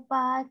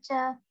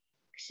Trirupacha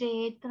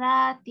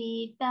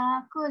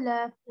Kshetratita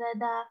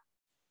Kulaprada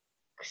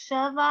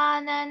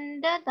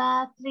Kshavananda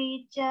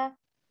Datricha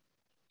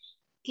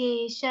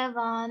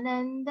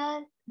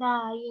Keshavananda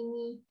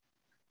Dayini.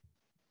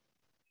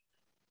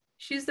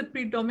 She is the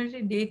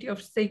predominant deity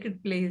of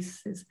sacred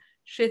places,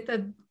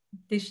 Shreta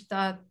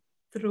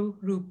Dishtatru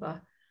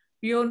Rupa.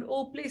 Beyond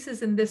all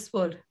places in this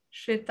world,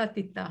 Shreta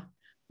Tita,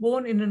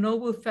 born in a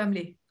noble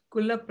family,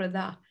 Kula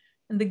Prada,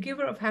 and the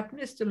giver of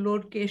happiness to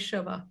Lord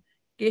Keshava,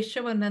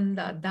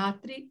 Keshavananda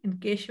Datri and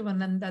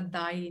Keshavananda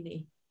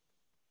Daini.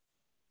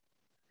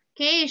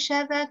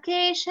 Keshava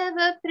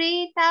Keshava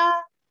Prita,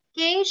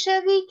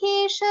 Keshavi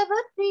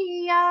Keshava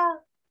Priya,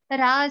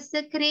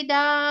 Rasa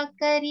Krida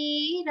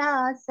Kari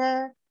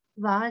Rasa,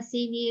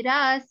 Vasini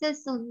Rasa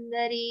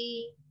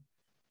Sundari.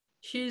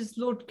 She is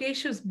Lord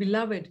Keshav's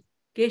beloved,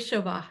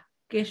 Keshava,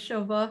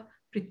 Keshava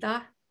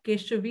Prita,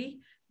 Keshavi,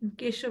 and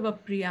Keshava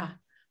Priya,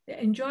 the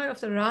enjoyer of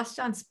the Ras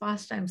dance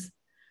pastimes,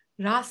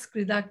 Ras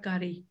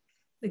Kridakari,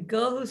 the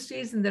girl who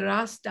stays in the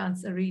Ras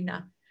dance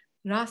arena,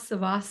 Rasa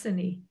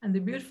Vasini, and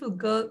the beautiful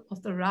girl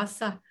of the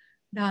Rasa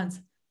dance,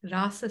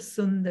 Rasa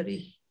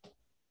Sundari.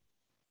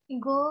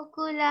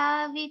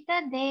 Gokula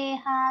Vita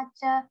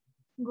Dehacha,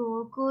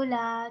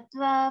 Gokula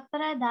Tva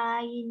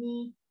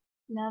Pradayini,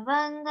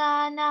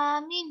 Lavanga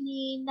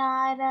Namini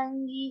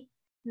Narangi,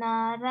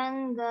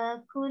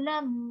 Naranga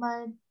Kulam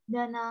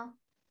Madana.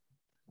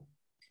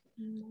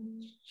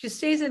 She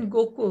stays in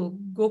Gokul,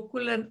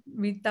 Gokula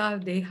Mita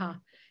Deha,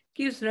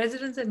 gives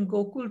residence in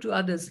Gokul to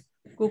others,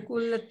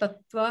 Gokula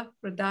Tattva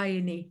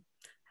Pradayini,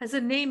 has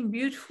a name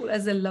beautiful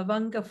as a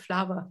lavanga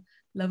flower,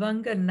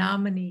 Lavanga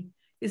Namani,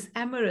 is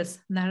amorous,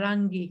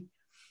 Narangi,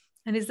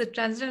 and is the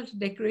transcendental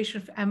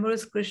decoration of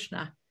amorous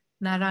Krishna,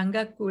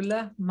 Naranga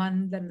Kula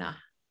Mandana.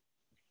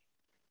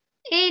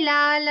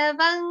 Ila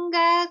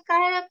Lavanga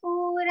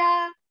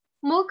Karapura,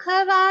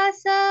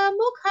 Mukhavasa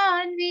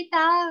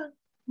Mukhanvita,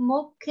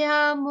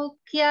 Mukhya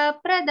Mukhya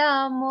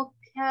Prada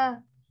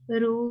Mukhya,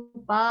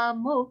 Rupa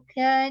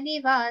Mukhya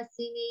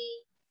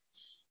Nivasini.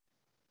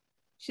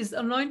 She's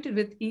anointed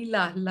with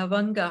Ila,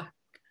 Lavanga,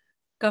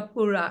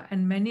 Kapura,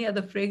 and many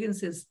other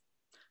fragrances.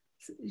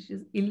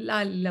 She's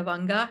Ila,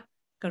 Lavanga,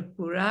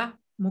 Kapura,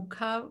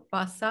 Mukha,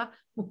 Vasa,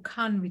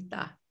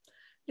 Mukhanvita.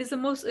 Is the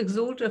most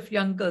exalted of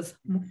young girls,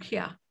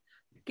 Mukhya,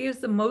 gives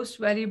the most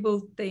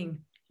valuable thing,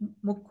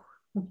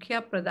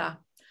 Mukhya Prada,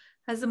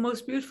 has the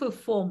most beautiful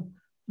form,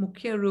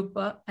 Mukhya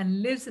Rupa,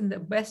 and lives in the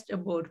best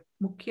abode,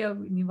 Mukhya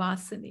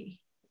Nivasini.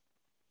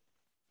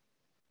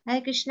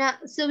 Hare Krishna.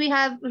 So we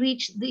have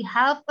reached the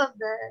half of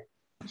the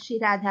Shri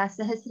Radha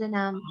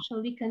Sahasranam.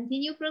 Shall we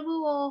continue,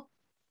 Prabhu? Or?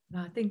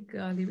 I think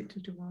leave it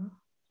till tomorrow.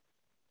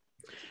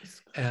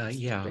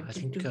 Yeah,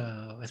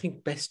 I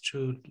think best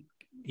to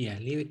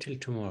leave it till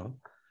tomorrow.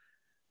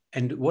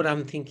 And what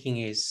I'm thinking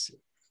is,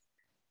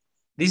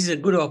 this is a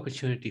good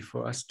opportunity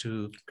for us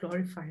to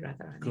glorify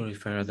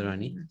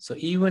Radharani. So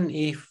even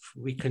if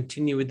we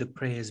continue with the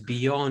prayers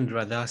beyond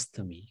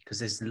Radhastami, because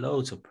there's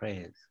loads of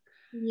prayers.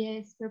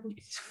 Yes, Prabhu.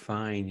 It's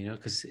fine,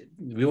 because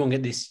we won't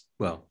get this.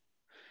 Well,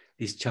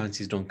 these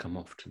chances don't come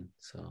often.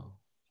 So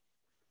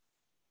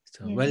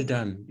yes. Well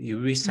done. You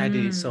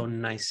recited it so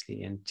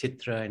nicely, and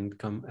Chitra and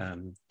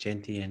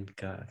Jayanti and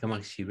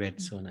Kamakshi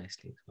read so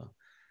nicely as well.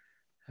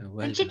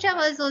 Well and Chitra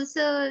was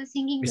also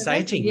singing.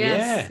 Reciting,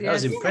 yes, that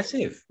was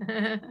impressive.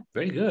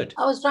 Very good.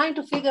 I was trying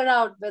to figure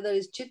out whether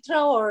it's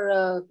Chitra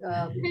or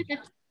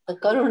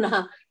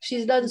Karuna.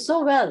 She's done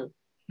so well.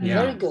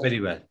 Yeah, very good.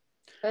 Very well.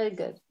 Very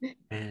good.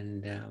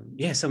 And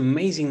some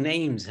amazing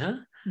names, huh?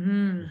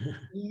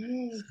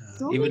 Yes.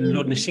 So even many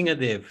Lord names.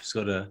 Nrsingadev's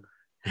got a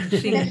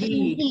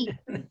Shinghi.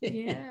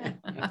 Yeah.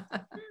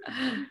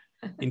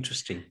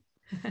 Interesting.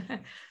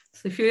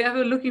 So if you're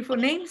ever looking for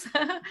names,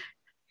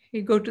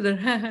 you go to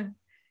the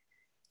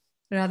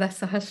Radha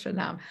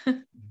Sahasranam.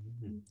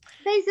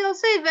 There's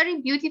also a very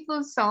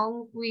beautiful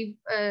song with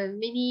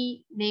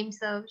many names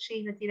of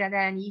Srimati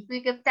Radharani. If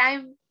we have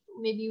time,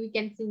 maybe we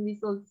can sing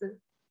this also.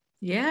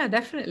 Yeah,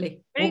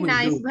 definitely. Very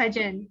nice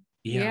bhajan.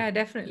 Yeah,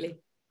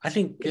 definitely. I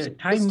think It's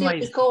time-wise... still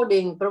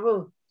recording,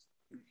 Prabhu.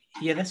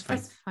 Yeah, that's fine.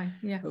 That's fine,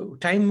 yeah.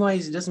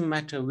 Time-wise, it doesn't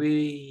matter.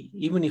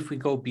 Even if we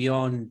go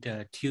beyond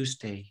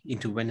Tuesday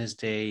into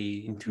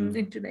Wednesday,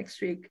 into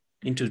next week,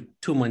 into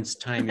 2 months'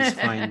 time is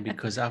fine,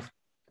 because I've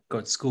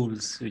got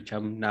schools which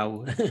I'm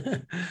now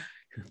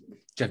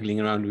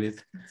juggling around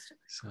with.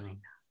 So,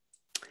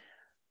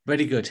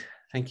 very good.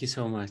 Thank you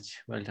so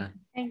much. Well done.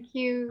 Thank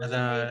you.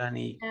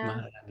 Radharani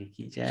Maharani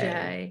ki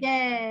jai.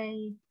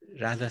 Jai.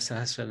 Radha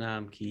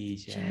Sahasranam ki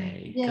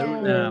jai. Jai.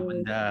 Karuna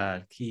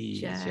Bhandar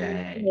ki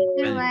jai.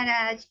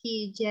 Maharaj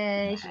ki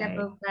jai.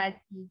 Shabbat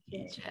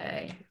ki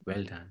jai.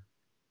 Well done.